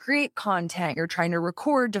trying to create content, you're trying to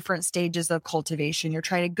record different stages of cultivation, you're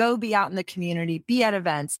trying to go be out in the community, be at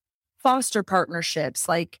events, foster partnerships.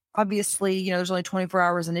 Like obviously, there's only 24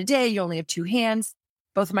 hours in a day. You only have two hands.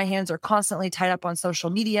 Both of my hands are constantly tied up on social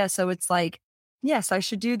media. So it's like, yes, I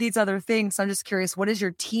should do these other things. So I'm just curious, what does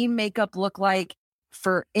your team makeup look like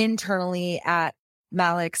for internally at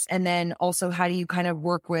Malek's? And then also, how do you kind of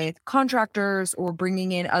work with contractors or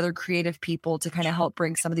bringing in other creative people to kind of help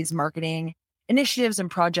bring some of these marketing initiatives and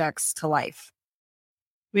projects to life?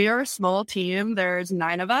 We are a small team. There's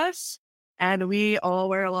 9 of us, and we all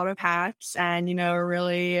wear a lot of hats and, are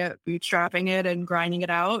really bootstrapping it and grinding it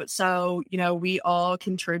out. So, we all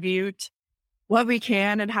contribute what we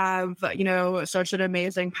can and have, such an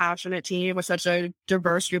amazing, passionate team with such a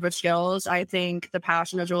diverse group of skills. I think the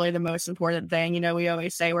passion is really the most important thing. We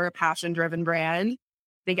always say we're a passion-driven brand.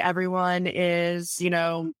 I think everyone is,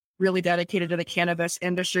 really dedicated to the cannabis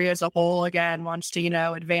industry as a whole, again, wants to,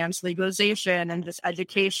 advance legalization and just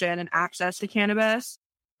education and access to cannabis,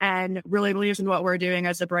 and really believes in what we're doing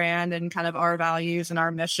as a brand and kind of our values and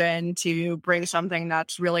our mission to bring something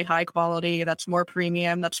that's really high quality, that's more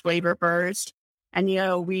premium, that's flavor first. And,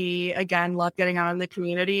 we, again, love getting out in the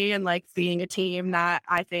community and like being a team that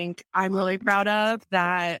I think I'm really proud of,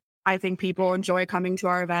 that I think people enjoy coming to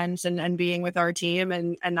our events and being with our team.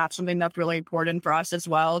 And that's something that's really important for us as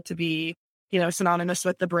well, to be, synonymous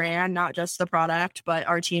with the brand, not just the product, but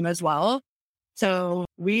our team as well. So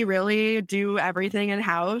we really do everything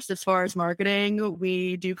in-house as far as marketing.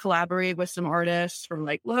 We do collaborate with some artists for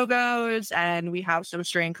like logos, and we have some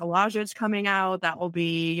strain collages coming out that will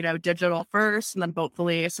be, digital first, and then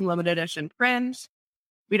hopefully some limited edition prints.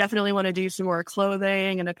 We definitely want to do some more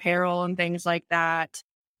clothing and apparel and things like that.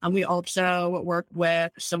 And we also work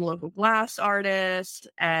with some local glass artists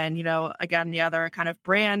and, again, the other kind of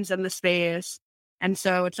brands in the space. And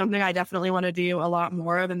so it's something I definitely want to do a lot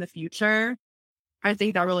more of in the future. I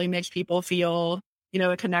think that really makes people feel,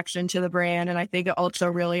 a connection to the brand. And I think it also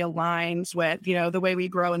really aligns with, the way we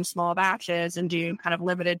grow in small batches and do kind of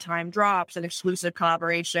limited time drops and exclusive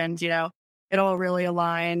collaborations. It all really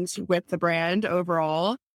aligns with the brand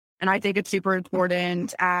overall. And I think it's super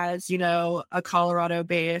important as, a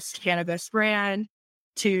Colorado-based cannabis brand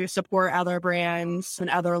to support other brands and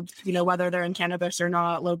other, whether they're in cannabis or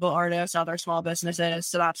not, local artists, other small businesses.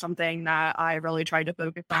 So that's something that I really tried to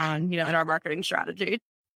focus on, in our marketing strategy.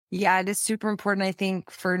 Yeah, it is super important, I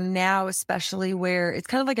think, for now, especially where it's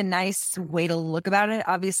kind of like a nice way to look about it.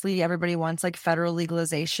 Obviously, everybody wants like federal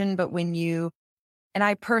legalization, but and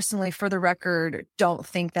I personally, for the record, don't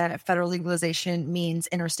think that federal legalization means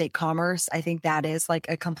interstate commerce. I think that is like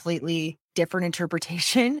a completely different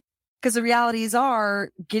interpretation. Because the realities are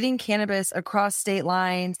getting cannabis across state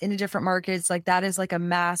lines into different markets, like that is like a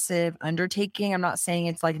massive undertaking. I'm not saying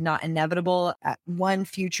it's like not inevitable at one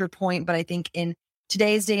future point, but I think in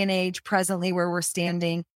today's day and age, presently where we're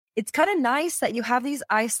standing, it's kind of nice that you have these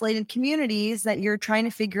isolated communities that you're trying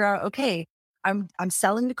to figure out, okay, I'm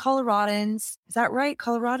selling to Coloradans. Is that right?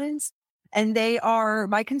 Coloradans? And they are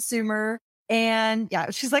my consumer. And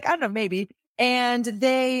yeah, she's like, I don't know, maybe. And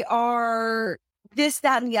they are this,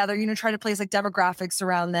 that, and the other, trying to place like demographics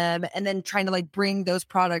around them and then trying to like bring those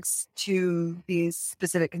products to these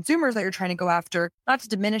specific consumers that you're trying to go after, not to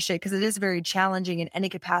diminish it, because it is very challenging in any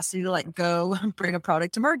capacity to like go bring a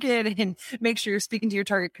product to market and make sure you're speaking to your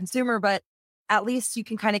target consumer. But at least you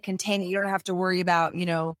can kind of contain it. You don't have to worry about,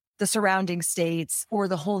 the surrounding states or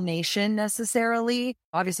the whole nation necessarily.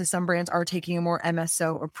 Obviously, some brands are taking a more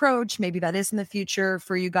MSO approach. Maybe that is in the future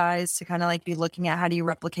for you guys to kind of like be looking at how do you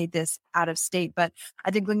replicate this out of state. But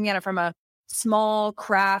I think looking at it from a small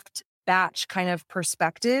craft batch kind of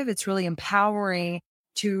perspective, it's really empowering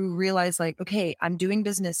to realize like, okay, I'm doing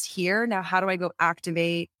business here. Now, how do I go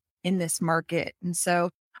activate in this market? And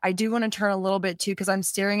so I do want to turn a little bit too, because I'm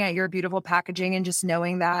staring at your beautiful packaging and just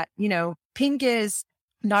knowing that, pink is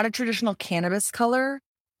not a traditional cannabis color.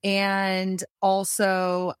 And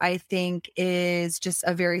also, I think is just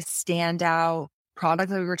a very standout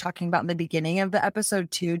product that we were talking about in the beginning of the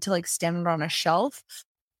episode too, to like stand on a shelf.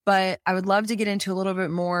 But I would love to get into a little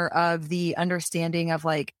bit more of the understanding of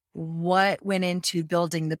like what went into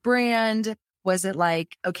building the brand. Was it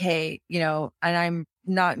like, okay, and I'm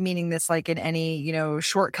not meaning this like in any,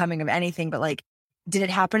 shortcoming of anything, but like, did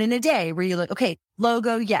it happen in a day where you're like, okay,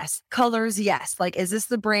 logo, yes, colors, yes. Like, is this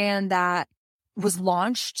the brand that was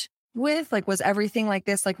launched with? Like, was everything like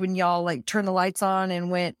this? Like when y'all like turned the lights on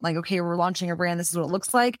and went like, okay, we're launching a brand. This is what it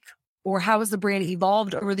looks like. Or how has the brand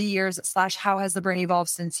evolved over the years / how has the brand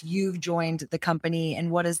evolved since you've joined the company?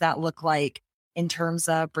 And what does that look like in terms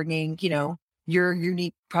of bringing, your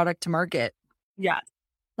unique product to market? Yeah.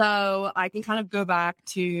 So I can kind of go back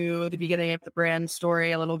to the beginning of the brand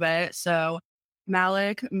story a little bit. So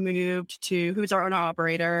Malek who's our owner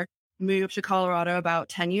operator, moved to Colorado about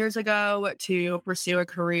 10 years ago to pursue a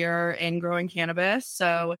career in growing cannabis.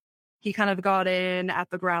 So he kind of got in at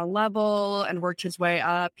the ground level and worked his way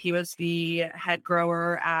up. He was the head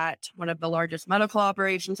grower at one of the largest medical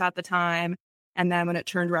operations at the time. And then when it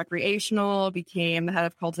turned recreational, became the head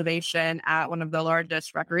of cultivation at one of the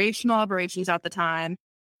largest recreational operations at the time.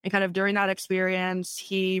 And kind of during that experience,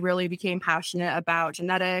 he really became passionate about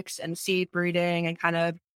genetics and seed breeding and kind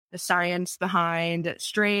of the science behind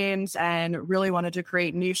strains, and really wanted to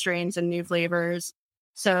create new strains and new flavors.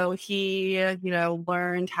 So he,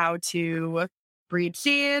 learned how to breed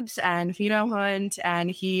seeds and pheno-hunt,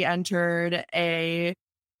 and he entered a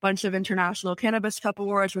bunch of international cannabis cup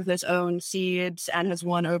awards with his own seeds and has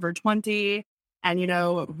won over 20.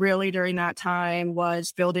 And, really during that time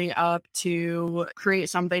was building up to create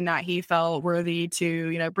something that he felt worthy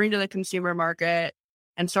to, bring to the consumer market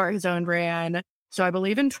and start his own brand. So I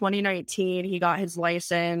believe in 2019, he got his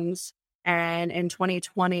license, and in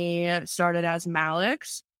 2020 started as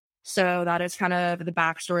Malek's. So that is kind of the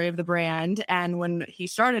backstory of the brand. And when he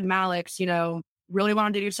started Malek's, really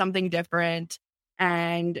wanted to do something different,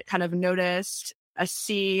 and kind of noticed a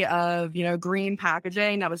sea of, green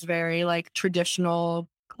packaging that was very like traditional,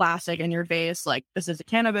 classic, in your face. Like, this is a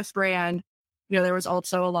cannabis brand. There was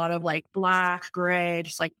also a lot of like black, gray,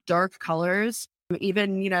 just like dark colors.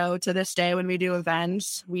 Even, to this day, when we do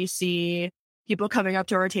events, we see people coming up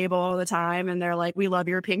to our table all the time and they're like, we love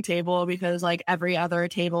your pink table because like every other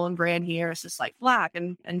table and brand here is just like black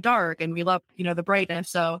and dark. And we love, the brightness.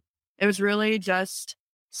 So it was really just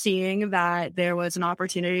seeing that there was an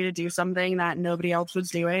opportunity to do something that nobody else was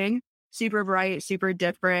doing. Super bright, super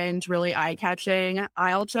different, really eye-catching.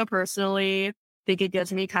 I also personally think it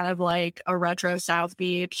gives me kind of like a retro South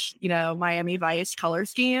Beach, Miami Vice color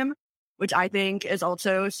scheme, which I think is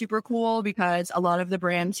also super cool because a lot of the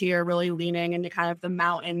brands here are really leaning into kind of the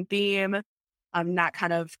mountain theme, that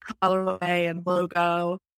kind of colorway and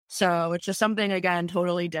logo. So it's just something, again,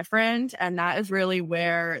 totally different. And that is really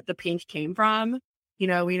where the pink came from.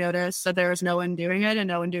 We noticed that there was no one doing it and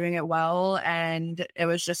no one doing it well. And it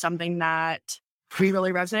was just something that we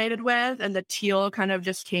really resonated with. And the teal kind of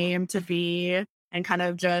just came to be and kind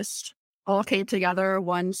of just all came together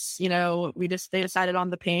once, they decided on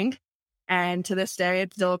the pink. And to this day,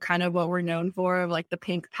 it's still kind of what we're known for, of like the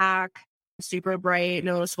pink pack, super bright,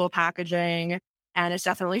 noticeable packaging. And it's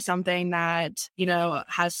definitely something that,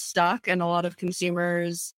 has stuck, and a lot of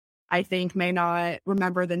consumers, I think, may not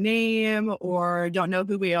remember the name or don't know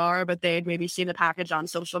who we are, but they'd maybe seen the package on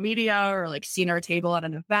social media or like seen our table at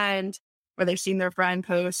an event, or they've seen their friend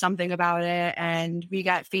post something about it, and we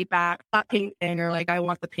get feedback, that pink thing, or like, I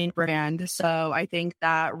want the pink brand. So I think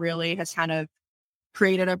that really has kind of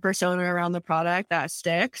created a persona around the product that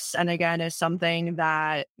sticks. And again, is something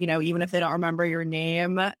that, even if they don't remember your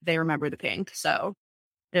name, they remember the pink. So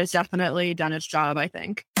it's definitely done its job, I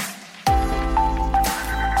think.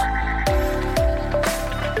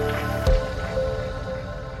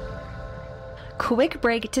 Quick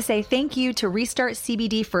break to say thank you to Restart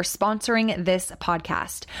CBD for sponsoring this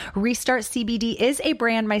podcast. Restart CBD is a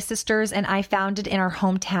brand my sisters and I founded in our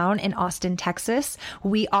hometown in Austin, Texas.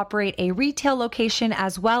 We operate a retail location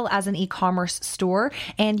as well as an e-commerce store,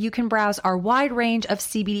 and you can browse our wide range of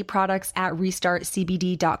CBD products at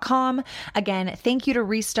restartcbd.com. Again, thank you to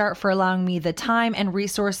Restart for allowing me the time and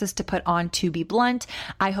resources to put on To Be Blunt.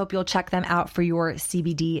 I hope you'll check them out for your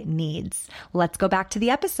CBD needs. Let's go back to the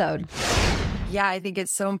episode. Yeah, I think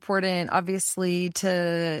it's so important, obviously,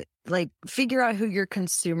 to like figure out who your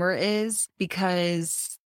consumer is,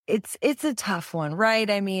 because it's a tough one, right?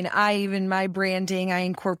 I mean, my branding, I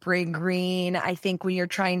incorporate green. I think when you're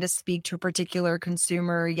trying to speak to a particular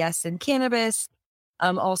consumer, yes, in cannabis,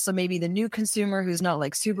 also maybe the new consumer who's not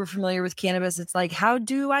like super familiar with cannabis, it's like, how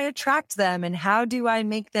do I attract them and how do I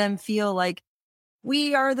make them feel like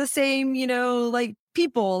we are the same, like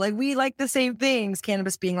people, like we like the same things,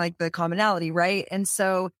 cannabis being like the commonality, right? And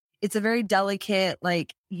so it's a very delicate,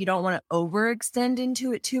 like, you don't want to overextend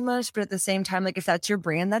into it too much, but at the same time, like, if that's your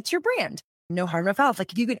brand, that's your brand. No harm, no foul.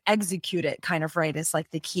 Like, if you can execute it kind of right, is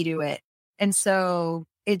like the key to it. And so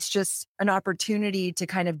it's just an opportunity to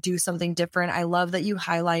kind of do something different. I love that you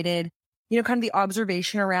highlighted, kind of the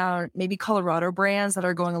observation around maybe Colorado brands that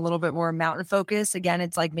are going a little bit more mountain focused. Again,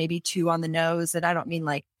 it's like maybe too on the nose. And I don't mean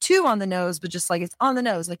like too on the nose, but just like it's on the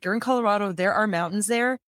nose. Like, you're in Colorado, there are mountains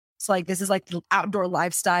there. So like, this is like the outdoor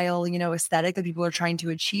lifestyle, aesthetic that people are trying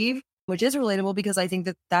to achieve, which is relatable because I think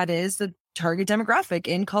that is the target demographic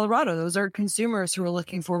in Colorado. Those are consumers who are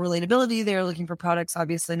looking for relatability. They're looking for products,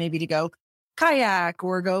 obviously, maybe to go kayak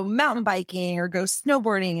or go mountain biking or go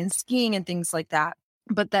snowboarding and skiing and things like that.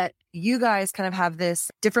 But that you guys kind of have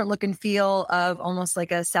this different look and feel of almost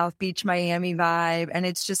like a South Beach, Miami vibe. And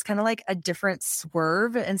it's just kind of like a different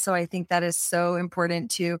swerve. And so I think that is so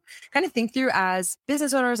important to kind of think through as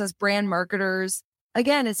business owners, as brand marketers.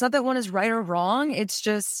 Again, it's not that one is right or wrong. It's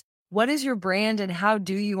just, what is your brand and how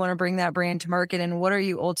do you want to bring that brand to market? And what are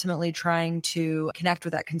you ultimately trying to connect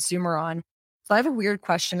with that consumer on? So I have a weird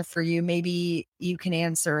question for you. Maybe you can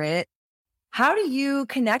answer it. How do you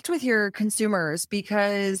connect with your consumers?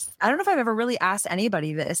 Because I don't know if I've ever really asked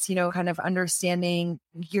anybody this, kind of understanding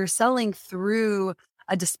you're selling through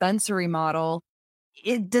a dispensary model.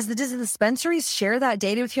 Does the dispensaries share that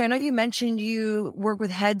data with you? I know you mentioned you work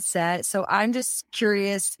with Headset. So I'm just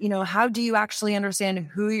curious, how do you actually understand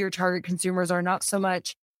who your target consumers are? Not so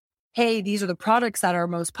much, hey, these are the products that are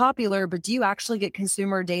most popular, but do you actually get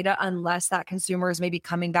consumer data unless that consumer is maybe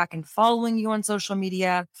coming back and following you on social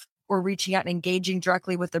media or reaching out and engaging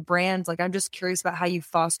directly with the brands? Like, I'm just curious about how you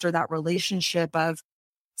foster that relationship of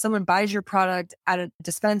someone buys your product at a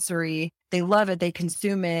dispensary, they love it, they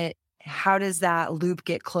consume it. How does that loop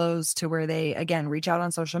get closed to where they, again, reach out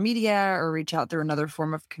on social media or reach out through another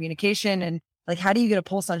form of communication? And like, how do you get a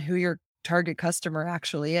pulse on who your target customer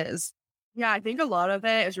actually is? Yeah, I think a lot of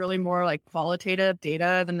it is really more like qualitative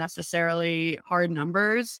data than necessarily hard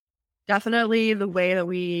numbers. Definitely the way that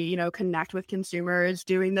we, connect with consumers,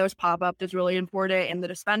 doing those pop-ups is really important in the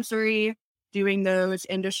dispensary, doing those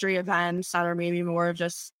industry events that are maybe more of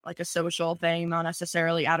just like a social thing, not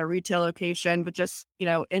necessarily at a retail location, but just,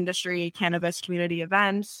 industry cannabis community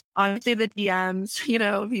events. Obviously the DMs,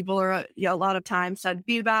 people are a lot of times send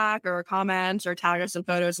feedback or comments or tag us in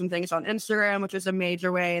photos and things on Instagram, which is a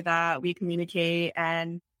major way that we communicate.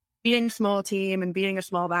 And being a small team and being a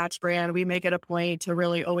small batch brand, we make it a point to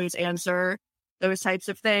really always answer those types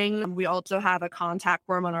of things. We also have a contact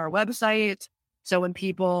form on our website. So when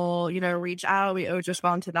people, reach out, we always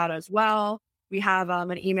respond to that as well. We have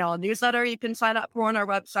an email newsletter you can sign up for on our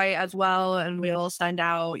website as well. And we'll send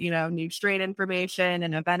out, new strain information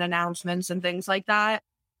and event announcements and things like that.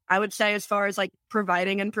 I would say as far as like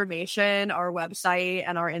providing information, our website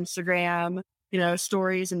and our Instagram,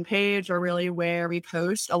 stories and page are really where we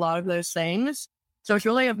post a lot of those things. So it's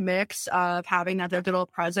really a mix of having that digital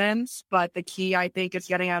presence. But the key, I think, is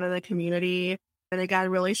getting out of the community. And again,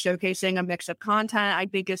 really showcasing a mix of content, I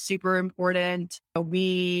think, is super important.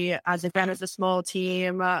 We, as a small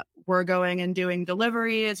team, we're going and doing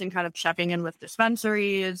deliveries and kind of checking in with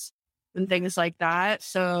dispensaries and things like that.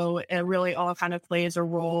 So it really all kind of plays a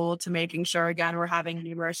role to making sure, again, we're having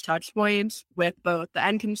numerous touch points with both the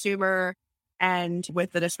end consumer and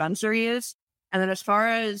with the dispensaries. And then as far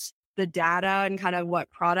as the data and kind of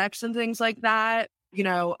what products and things like that,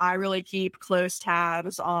 I really keep close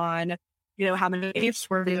tabs on how many vapes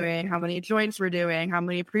we're doing, how many joints we're doing, how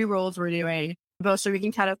many pre-rolls we're doing, both so we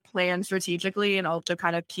can kind of plan strategically and also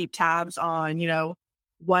kind of keep tabs on,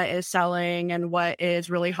 what is selling and what is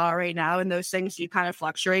really hot right now. And those things do kind of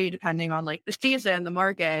fluctuate depending on like the season, the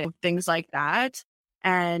market, things like that.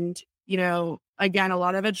 And, again, a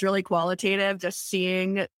lot of it's really qualitative, just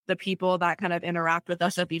seeing the people that kind of interact with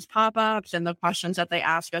us at these pop-ups and the questions that they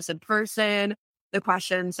ask us in person, the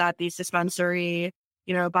questions that these dispensary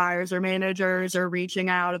buyers or managers are reaching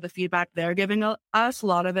out, of the feedback they're giving us. A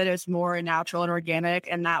lot of it is more natural and organic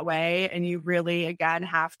in that way. And you really, again,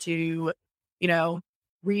 have to,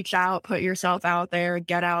 reach out, put yourself out there,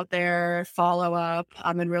 get out there, follow up,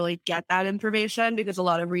 and really get that information, because a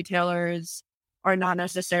lot of retailers are not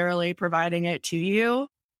necessarily providing it to you.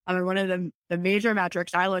 One of the major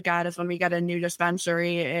metrics I look at is when we get a new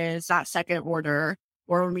dispensary is that second order,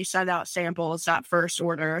 or when we send out samples, that first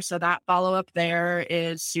order. So that follow-up there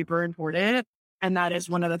is super important. And that is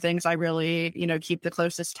one of the things I really, keep the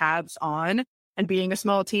closest tabs on. And being a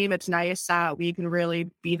small team, it's nice that we can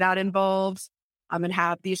really be that involved and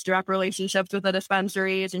have these direct relationships with the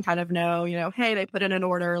dispensaries and kind of know, hey, they put in an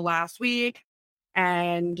order last week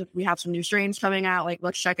and we have some new strains coming out. Like,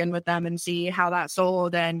 let's check in with them and see how that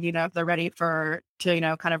sold. And, if they're ready to,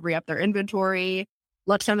 kind of re-up their inventory.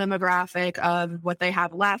 Let's send them a graphic of what they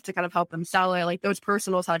have left to kind of help them sell it. Like, those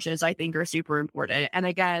personal touches, I think, are super important. And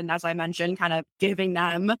again, as I mentioned, kind of giving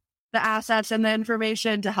them the assets and the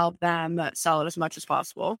information to help them sell it as much as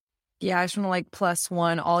possible. Yeah, I just want to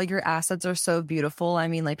 +1. All your assets are so beautiful. I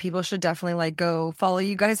mean, people should definitely go follow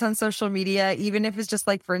you guys on social media, even if it's just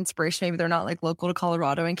for inspiration. Maybe they're not local to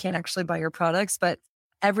Colorado and can't actually buy your products, but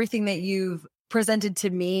everything that you've presented to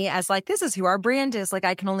me as this is who our brand is.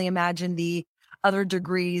 I can only imagine the other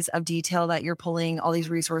degrees of detail that you're pulling all these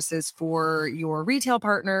resources for your retail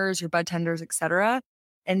partners, your bud tenders, et cetera.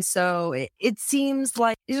 And so it seems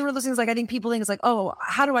like these are one of those things, like I think people think it's like, oh,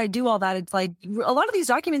 how do I do all that? It's like a lot of these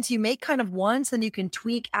documents you make kind of once and you can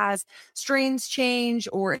tweak as strains change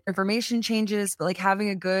or information changes, but like having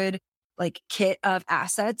a good like kit of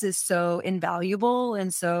assets is so invaluable.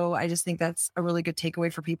 And so I just think that's a really good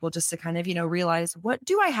takeaway for people, just to kind of, realize, what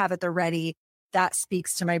do I have at the ready that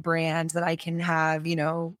speaks to my brand that I can have,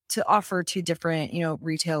 to offer to different,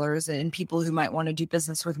 retailers and people who might want to do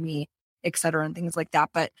business with me, et cetera, and things like that.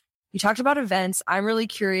 But you talked about events. I'm really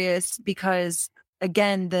curious because,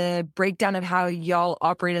 again, the breakdown of how y'all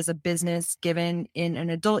operate as a business, given in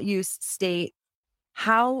an adult use state,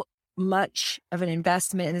 how much of an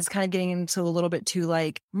investment, and it's kind of getting into a little bit too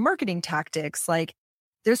like marketing tactics. Like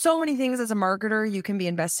there's so many things as a marketer you can be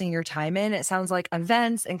investing your time in. It sounds like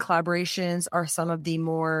events and collaborations are some of the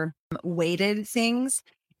more weighted things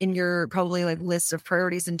in your probably like list of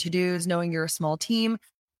priorities and to-dos, knowing you're a small team.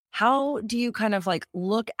 How do you kind of like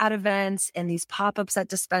look at events and these pop-ups at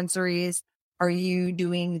dispensaries? Are you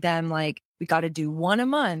doing them like, we got to do one a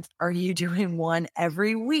month? Are you doing one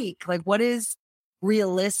every week? Like what is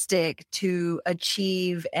realistic to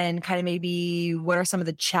achieve, and kind of maybe what are some of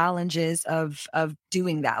the challenges of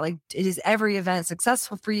doing that? Like, is every event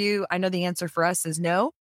successful for you? I know the answer for us is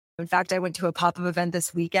no. In fact, I went to a pop-up event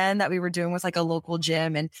this weekend that we were doing with like a local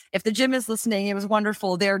gym. And if the gym is listening, it was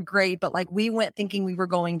wonderful. They're great. But like we went thinking we were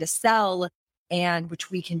going to sell, and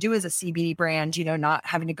which we can do as a CBD brand, not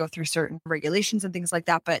having to go through certain regulations and things like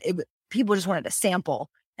that. But people just wanted to sample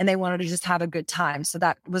and they wanted to just have a good time. So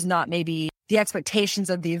that was not, maybe the expectations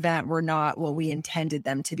of the event were not what we intended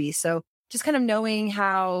them to be. So just kind of knowing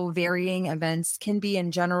how varying events can be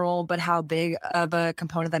in general, but how big of a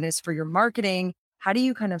component that is for your marketing. How do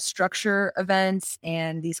you kind of structure events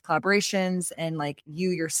and these collaborations, and like you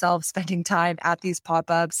yourself spending time at these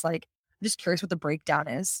pop-ups? Like, I'm just curious what the breakdown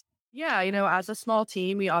is. Yeah, as a small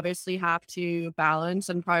team, we obviously have to balance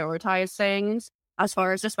and prioritize things. As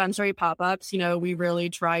far as dispensary pop-ups, we really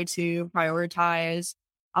try to prioritize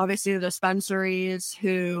obviously the dispensaries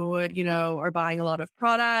who, are buying a lot of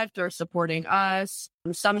product or supporting us.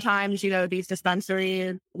 Sometimes, these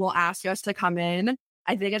dispensaries will ask us to come in.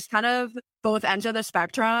 I think it's kind of both ends of the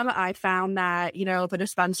spectrum. I found that, if a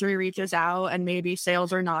dispensary reaches out and maybe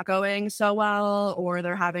sales are not going so well, or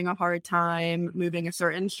they're having a hard time moving a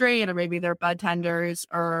certain strain, or maybe their bud tenders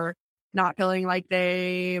are not feeling like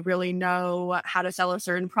they really know how to sell a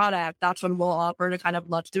certain product, that's when we'll offer to kind of,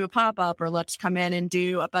 let's do a pop-up, or let's come in and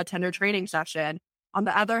do a bud tender training session. On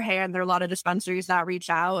the other hand, there are a lot of dispensaries that reach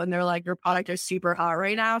out and they're like, your product is super hot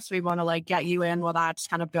right now, so we want to like get you in while that's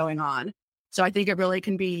kind of going on. So I think it really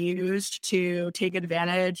can be used to take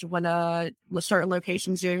advantage when a certain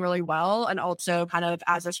location's doing really well, and also kind of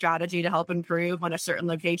as a strategy to help improve when a certain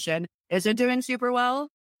location isn't doing super well.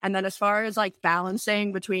 And then as far as like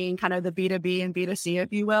balancing between kind of the B2B and B2C,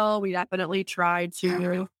 if you will, we definitely try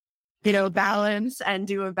to, balance and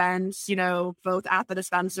do events, both at the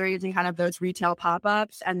dispensaries and kind of those retail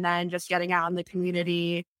pop-ups, and then just getting out in the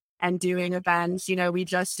community and doing events. We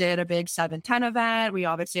just did a big 710 event. We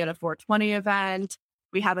obviously had a 420 event.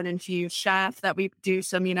 We have an infused chef that we do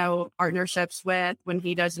some, partnerships with when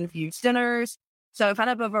he does infused dinners. So kind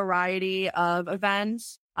of a variety of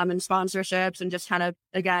events and sponsorships, and just kind of,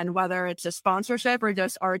 again, whether it's a sponsorship or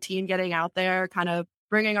just our team getting out there, kind of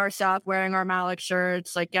bringing our stuff, wearing our Malek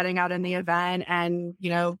shirts, like getting out in the event and,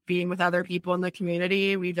 being with other people in the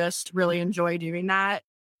community. We just really enjoy doing that.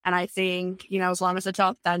 And I think, as long as it's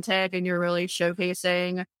authentic and you're really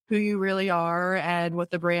showcasing who you really are and what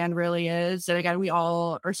the brand really is. And again, we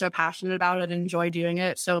all are so passionate about it and enjoy doing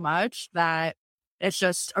it so much that it's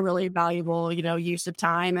just a really valuable, use of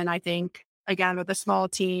time. And I think, again, with a small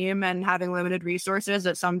team and having limited resources,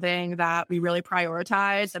 it's something that we really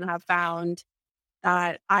prioritize and have found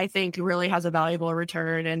that I think really has a valuable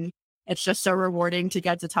return. And it's just so rewarding to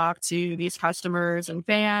get to talk to these customers and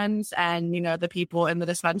fans and, the people in the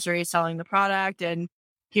dispensary selling the product, and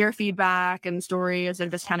hear feedback and stories,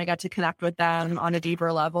 and just kind of get to connect with them on a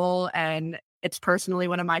deeper level. And it's personally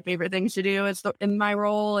one of my favorite things to do in my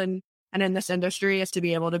role and in this industry, is to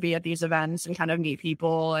be able to be at these events and kind of meet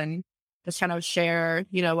people and just kind of share,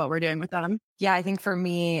 what we're doing with them. Yeah, I think for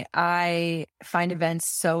me, I find events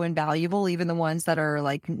so invaluable, even the ones that are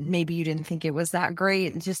like, maybe you didn't think it was that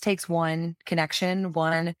great. It just takes one connection,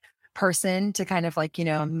 one person to kind of like,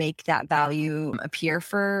 make that value appear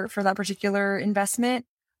for that particular investment.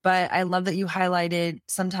 But I love that you highlighted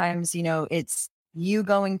sometimes, it's you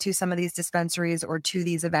going to some of these dispensaries or to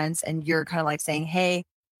these events, and you're kind of like saying, hey,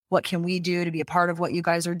 what can we do to be a part of what you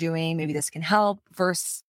guys are doing? Maybe this can help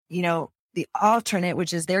versus, the alternate,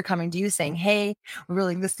 which is they're coming to you saying, hey,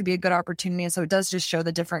 really, this could be a good opportunity. And so it does just show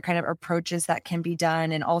the different kind of approaches that can be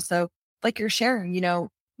done. And also, like you're sharing,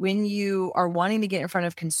 when you are wanting to get in front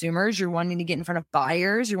of consumers, you're wanting to get in front of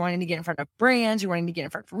buyers, you're wanting to get in front of brands, you're wanting to get in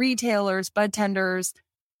front of retailers, bud tenders.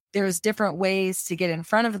 There's different ways to get in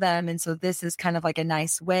front of them. And so this is kind of like a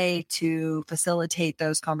nice way to facilitate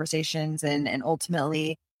those conversations and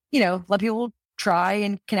ultimately, let people try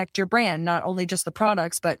and connect your brand, not only just the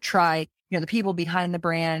products, but try, the people behind the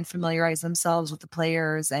brand, familiarize themselves with the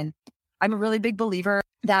players. And I'm a really big believer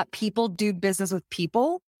that people do business with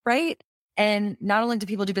people, right? And not only do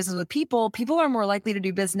people do business with people are more likely to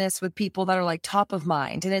do business with people that are like top of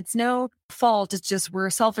mind. And it's no fault. It's just we're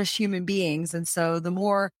selfish human beings. And so the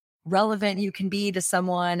more relevant you can be to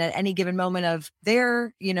someone at any given moment of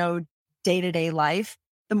their, day-to-day life,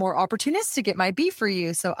 the more opportunistic it might be for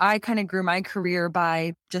you. So I kind of grew my career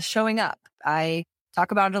by just showing up. I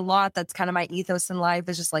talk about it a lot. That's kind of my ethos in life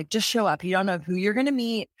is just like, just show up. You don't know who you're going to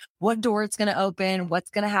meet, what door it's going to open,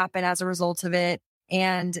 what's going to happen as a result of it.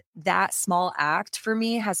 And that small act for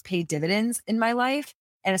me has paid dividends in my life.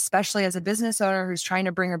 And especially as a business owner who's trying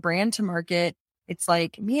to bring a brand to market, it's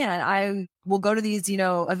like, man, I will go to these,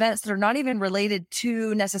 events that are not even related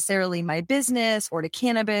to necessarily my business or to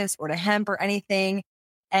cannabis or to hemp or anything.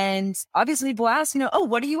 And obviously people ask, oh,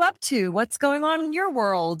 what are you up to? What's going on in your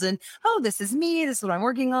world? And, oh, this is me. This is what I'm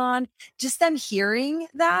working on. Just them hearing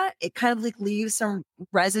that, it kind of like leaves some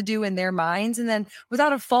residue in their minds. And then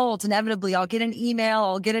without a fault, inevitably, I'll get an email,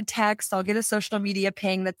 I'll get a text, I'll get a social media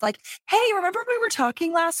ping that's like, hey, remember we were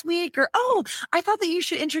talking last week? Or, oh, I thought that you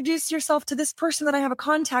should introduce yourself to this person that I have a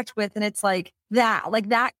contact with. And it's like, that,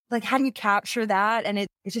 how do you capture that? And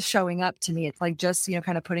it's just showing up to me. It's like just,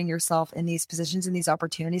 kind of putting yourself in these positions and these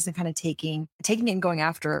opportunities and kind of taking it and going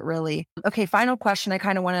after it really. Okay. Final question. I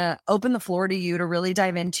kind of want to open the floor to you to really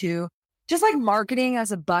dive into just like marketing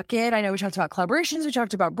as a bucket. I know we talked about collaborations, we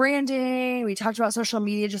talked about branding, we talked about social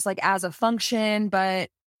media, just like as a function, but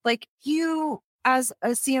like you, as a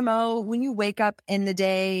CMO, when you wake up in the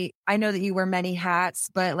day, I know that you wear many hats,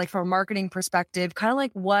 but like from a marketing perspective, kind of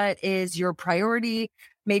like what is your priority?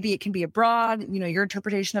 Maybe it can be a broad, your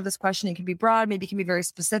interpretation of this question, it can be broad, maybe it can be very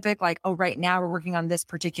specific, like, oh, right now we're working on this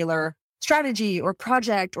particular strategy or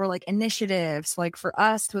project or like initiatives. Like for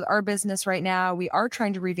us with our business right now, we are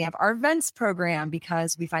trying to revamp our events program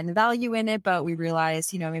because we find the value in it, but we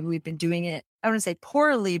realize, maybe we've been doing it, I don't want to say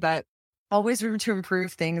poorly, but always room to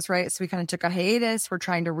improve things, right? So we kind of took a hiatus. We're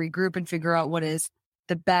trying to regroup and figure out what is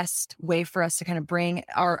the best way for us to kind of bring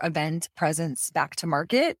our event presence back to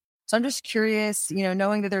market. So I'm just curious,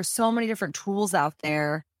 knowing that there's so many different tools out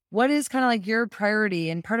there, what is kind of like your priority?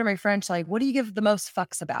 And part of my French, like, what do you give the most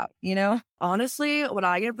fucks about, Honestly, what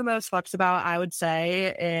I give the most fucks about, I would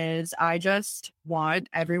say, is I just want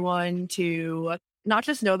everyone to not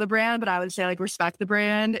just know the brand, but I would say like respect the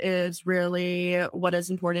brand is really what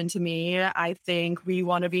is important to me. I think we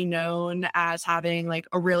want to be known as having like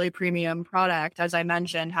a really premium product. As I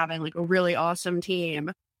mentioned, having like a really awesome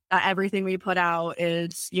team. Everything we put out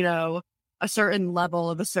is, a certain level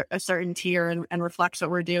of a certain tier and reflects what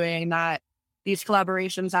we're doing, that these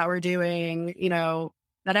collaborations that we're doing,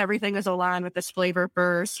 that everything is aligned with this flavor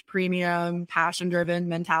first, premium, passion driven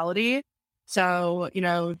mentality. So,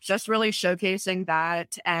 just really showcasing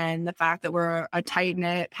that and the fact that we're a tight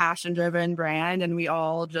knit, passion driven brand and we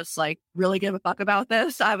all just like really give a fuck about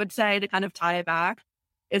this, I would say, to kind of tie it back,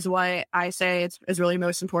 is what I say is really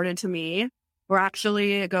most important to me. We're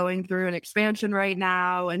actually going through an expansion right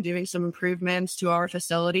now and doing some improvements to our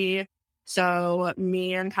facility. So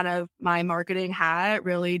me and kind of my marketing hat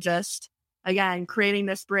really just, again, creating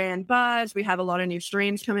this brand buzz. We have a lot of new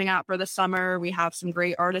strains coming out for the summer. We have some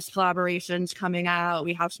great artist collaborations coming out.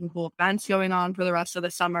 We have some cool events going on for the rest of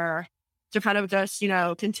the summer. So kind of just,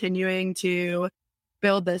 continuing to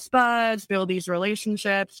build this buzz, build these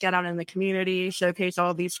relationships, get out in the community, showcase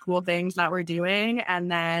all these cool things that we're doing. And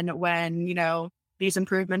then when, these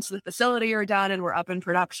improvements to the facility are done and we're up in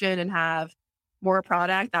production and have more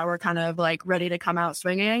product, that we're kind of like ready to come out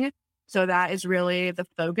swinging. So that is really the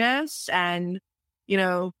focus. And,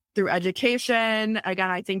 through education, again,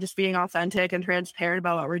 I think just being authentic and transparent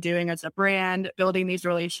about what we're doing as a brand, building these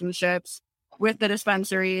relationships with the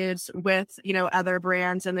dispensaries, with, other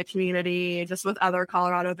brands in the community, just with other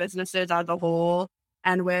Colorado businesses as a whole,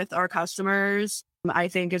 and with our customers, I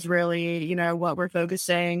think is really, what we're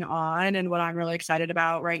focusing on and what I'm really excited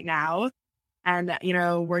about right now. And,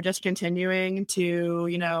 we're just continuing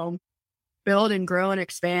to, build and grow and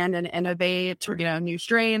expand and innovate, new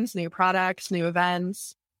strains, new products, new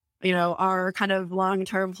events. our kind of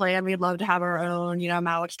long-term plan, we'd love to have our own,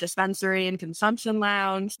 Malek's dispensary and consumption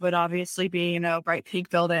lounge, but obviously be, bright pink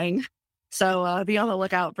building. So be on the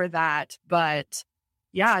lookout for that. But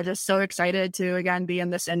yeah, just so excited to, again, be in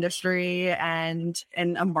this industry and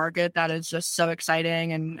in a market that is just so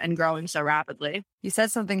exciting and growing so rapidly. You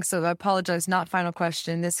said something, so I apologize, not final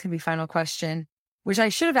question. This can be final question, which I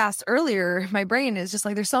should have asked earlier. My brain is just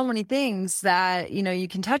like, there's so many things that, you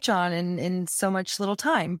can touch on in so much little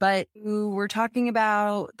time. But we're talking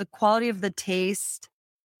about the quality of the taste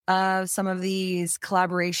of some of these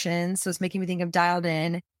collaborations. So it's making me think of Dialed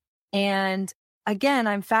In. And again,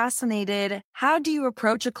 I'm fascinated. How do you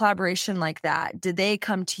approach a collaboration like that? Did they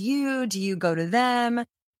come to you? Do you go to them?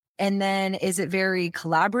 And then is it very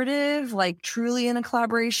collaborative, like truly in a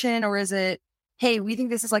collaboration? Or is it, hey, we think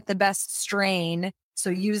this is like the best strain, so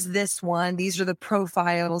use this one. These are the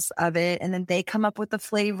profiles of it. And then they come up with the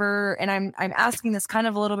flavor. And I'm asking this kind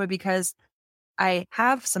of a little bit because I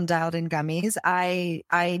have some Dialed In gummies. I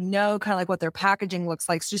know kind of like what their packaging looks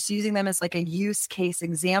like. So just using them as like a use case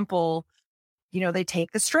example. They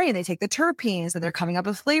take the strain, they take the terpenes, and they're coming up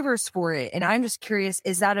with flavors for it. And I'm just curious,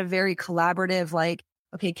 is that a very collaborative, like,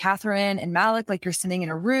 okay, Katherine and Malek, like you're sitting in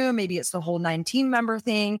a room, maybe it's the whole 19 member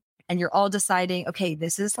thing, and you're all deciding, okay,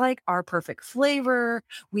 this is like our perfect flavor.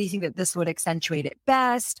 We think that this would accentuate it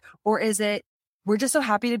best. Or is it, we're just so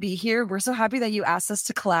happy to be here. We're so happy that you asked us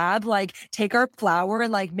to collab, like take our flower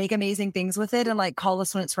and like make amazing things with it and like call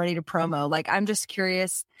us when it's ready to promo. Like, I'm just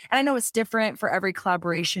curious. And I know it's different for every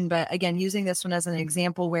collaboration, but again, using this one as an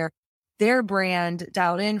example where their brand,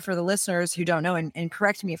 Dialed In, for the listeners who don't know, and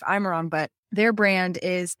correct me if I'm wrong, but their brand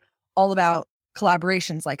is all about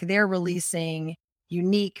collaborations. Like they're releasing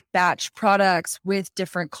unique batch products with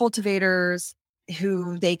different cultivators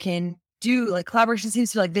who they can do, like collaboration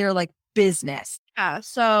seems to be like their like business. Yeah.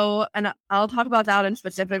 So, and I'll talk about Dialed In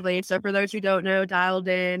specifically. So for those who don't know, Dialed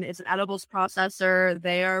In is an edibles processor.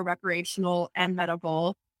 They are recreational and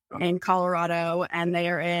medical in Colorado, and they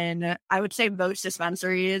are in, I would say, most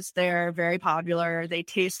dispensaries. They're very popular. They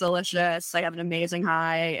taste delicious. They have an amazing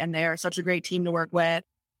high, and they are such a great team to work with.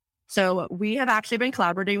 So we have actually been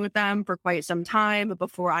collaborating with them for quite some time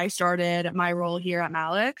before I started my role here at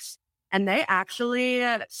Malek's. And they actually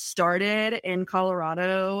started in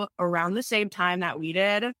Colorado around the same time that we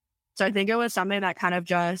did. So I think it was something that kind of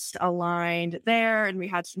just aligned there. And we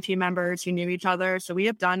had some team members who knew each other. So we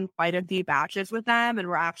have done quite a few batches with them. And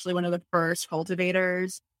we're actually one of the first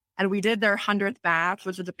cultivators. And we did their 100th batch,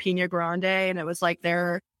 which was a Pina Grande. And it was like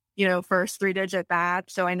their, first 3-digit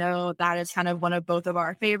batch. So I know that is kind of one of both of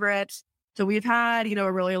our favorites. So we've had,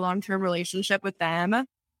 a really long-term relationship with them.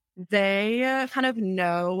 They kind of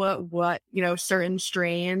know what, certain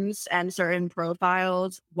strains and certain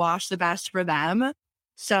profiles wash the best for them.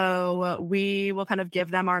 So we will kind of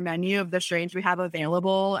give them our menu of the strains we have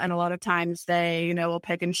available. And a lot of times they, will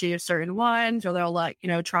pick and choose certain ones, or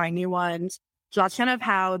they'll try new ones. So that's kind of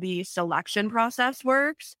how the selection process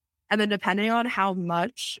works. And then depending on how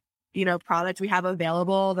much, product we have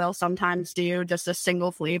available, they'll sometimes do just a single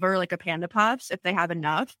flavor, like a Panda Puffs, if they have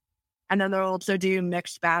enough. And then they'll also do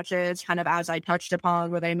mixed batches, kind of as I touched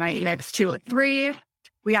upon, where they might mix 2 or 3.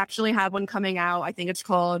 We actually have one coming out. I think it's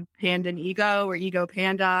called Panda and Ego, or Ego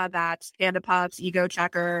Panda. That's Panda Puffs, Ego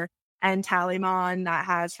Checker, and Tallimon that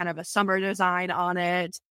has kind of a summer design on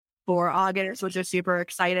it for August, which is super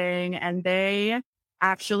exciting. And they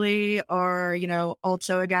actually are,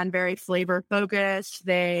 also, again, very flavor focused.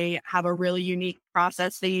 They have a really unique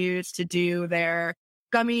process they use to do their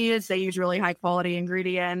gummies. They use really high quality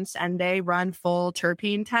ingredients, and they run full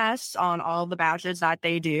terpene tests on all the batches that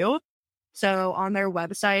they do. So on their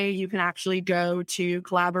website, you can actually go to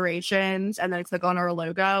collaborations and then click on our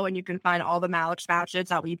logo, and you can find all the Malek's batches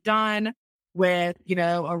that we've done with,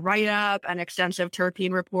 a write-up and extensive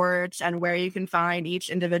terpene reports, and where you can find each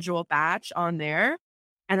individual batch on there.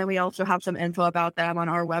 And then we also have some info about them on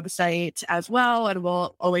our website as well. And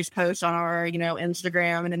we'll always post on our,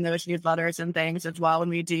 Instagram and in those newsletters and things as well when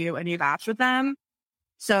we do a new batch with them.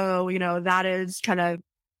 So, that is kind of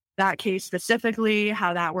that case specifically,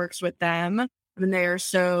 how that works with them. I mean, they are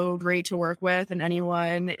so great to work with. And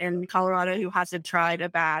anyone in Colorado who hasn't tried a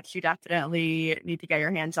batch, you definitely need to get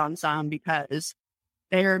your hands on some, because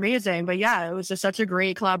they are amazing. But yeah, it was just such a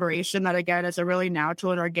great collaboration that, again, is a really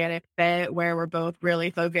natural and organic fit where we're both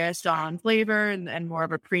really focused on flavor and more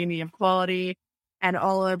of a premium quality. And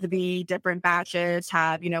all of the different batches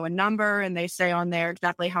have, a number, and they say on there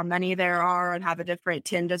exactly how many there are and have a different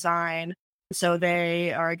tin design. So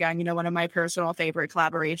they are, again, one of my personal favorite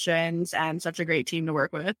collaborations and such a great team to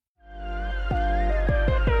work with.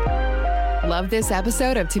 Love this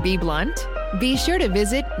episode of To Be Blunt? Be sure to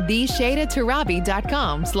visit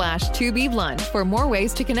theshadatarabi.com/tobeblunt for more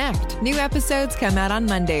ways to connect. New episodes come out on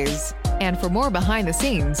Mondays. And for more behind the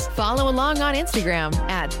scenes, follow along on Instagram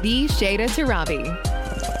at @theshadatarabi.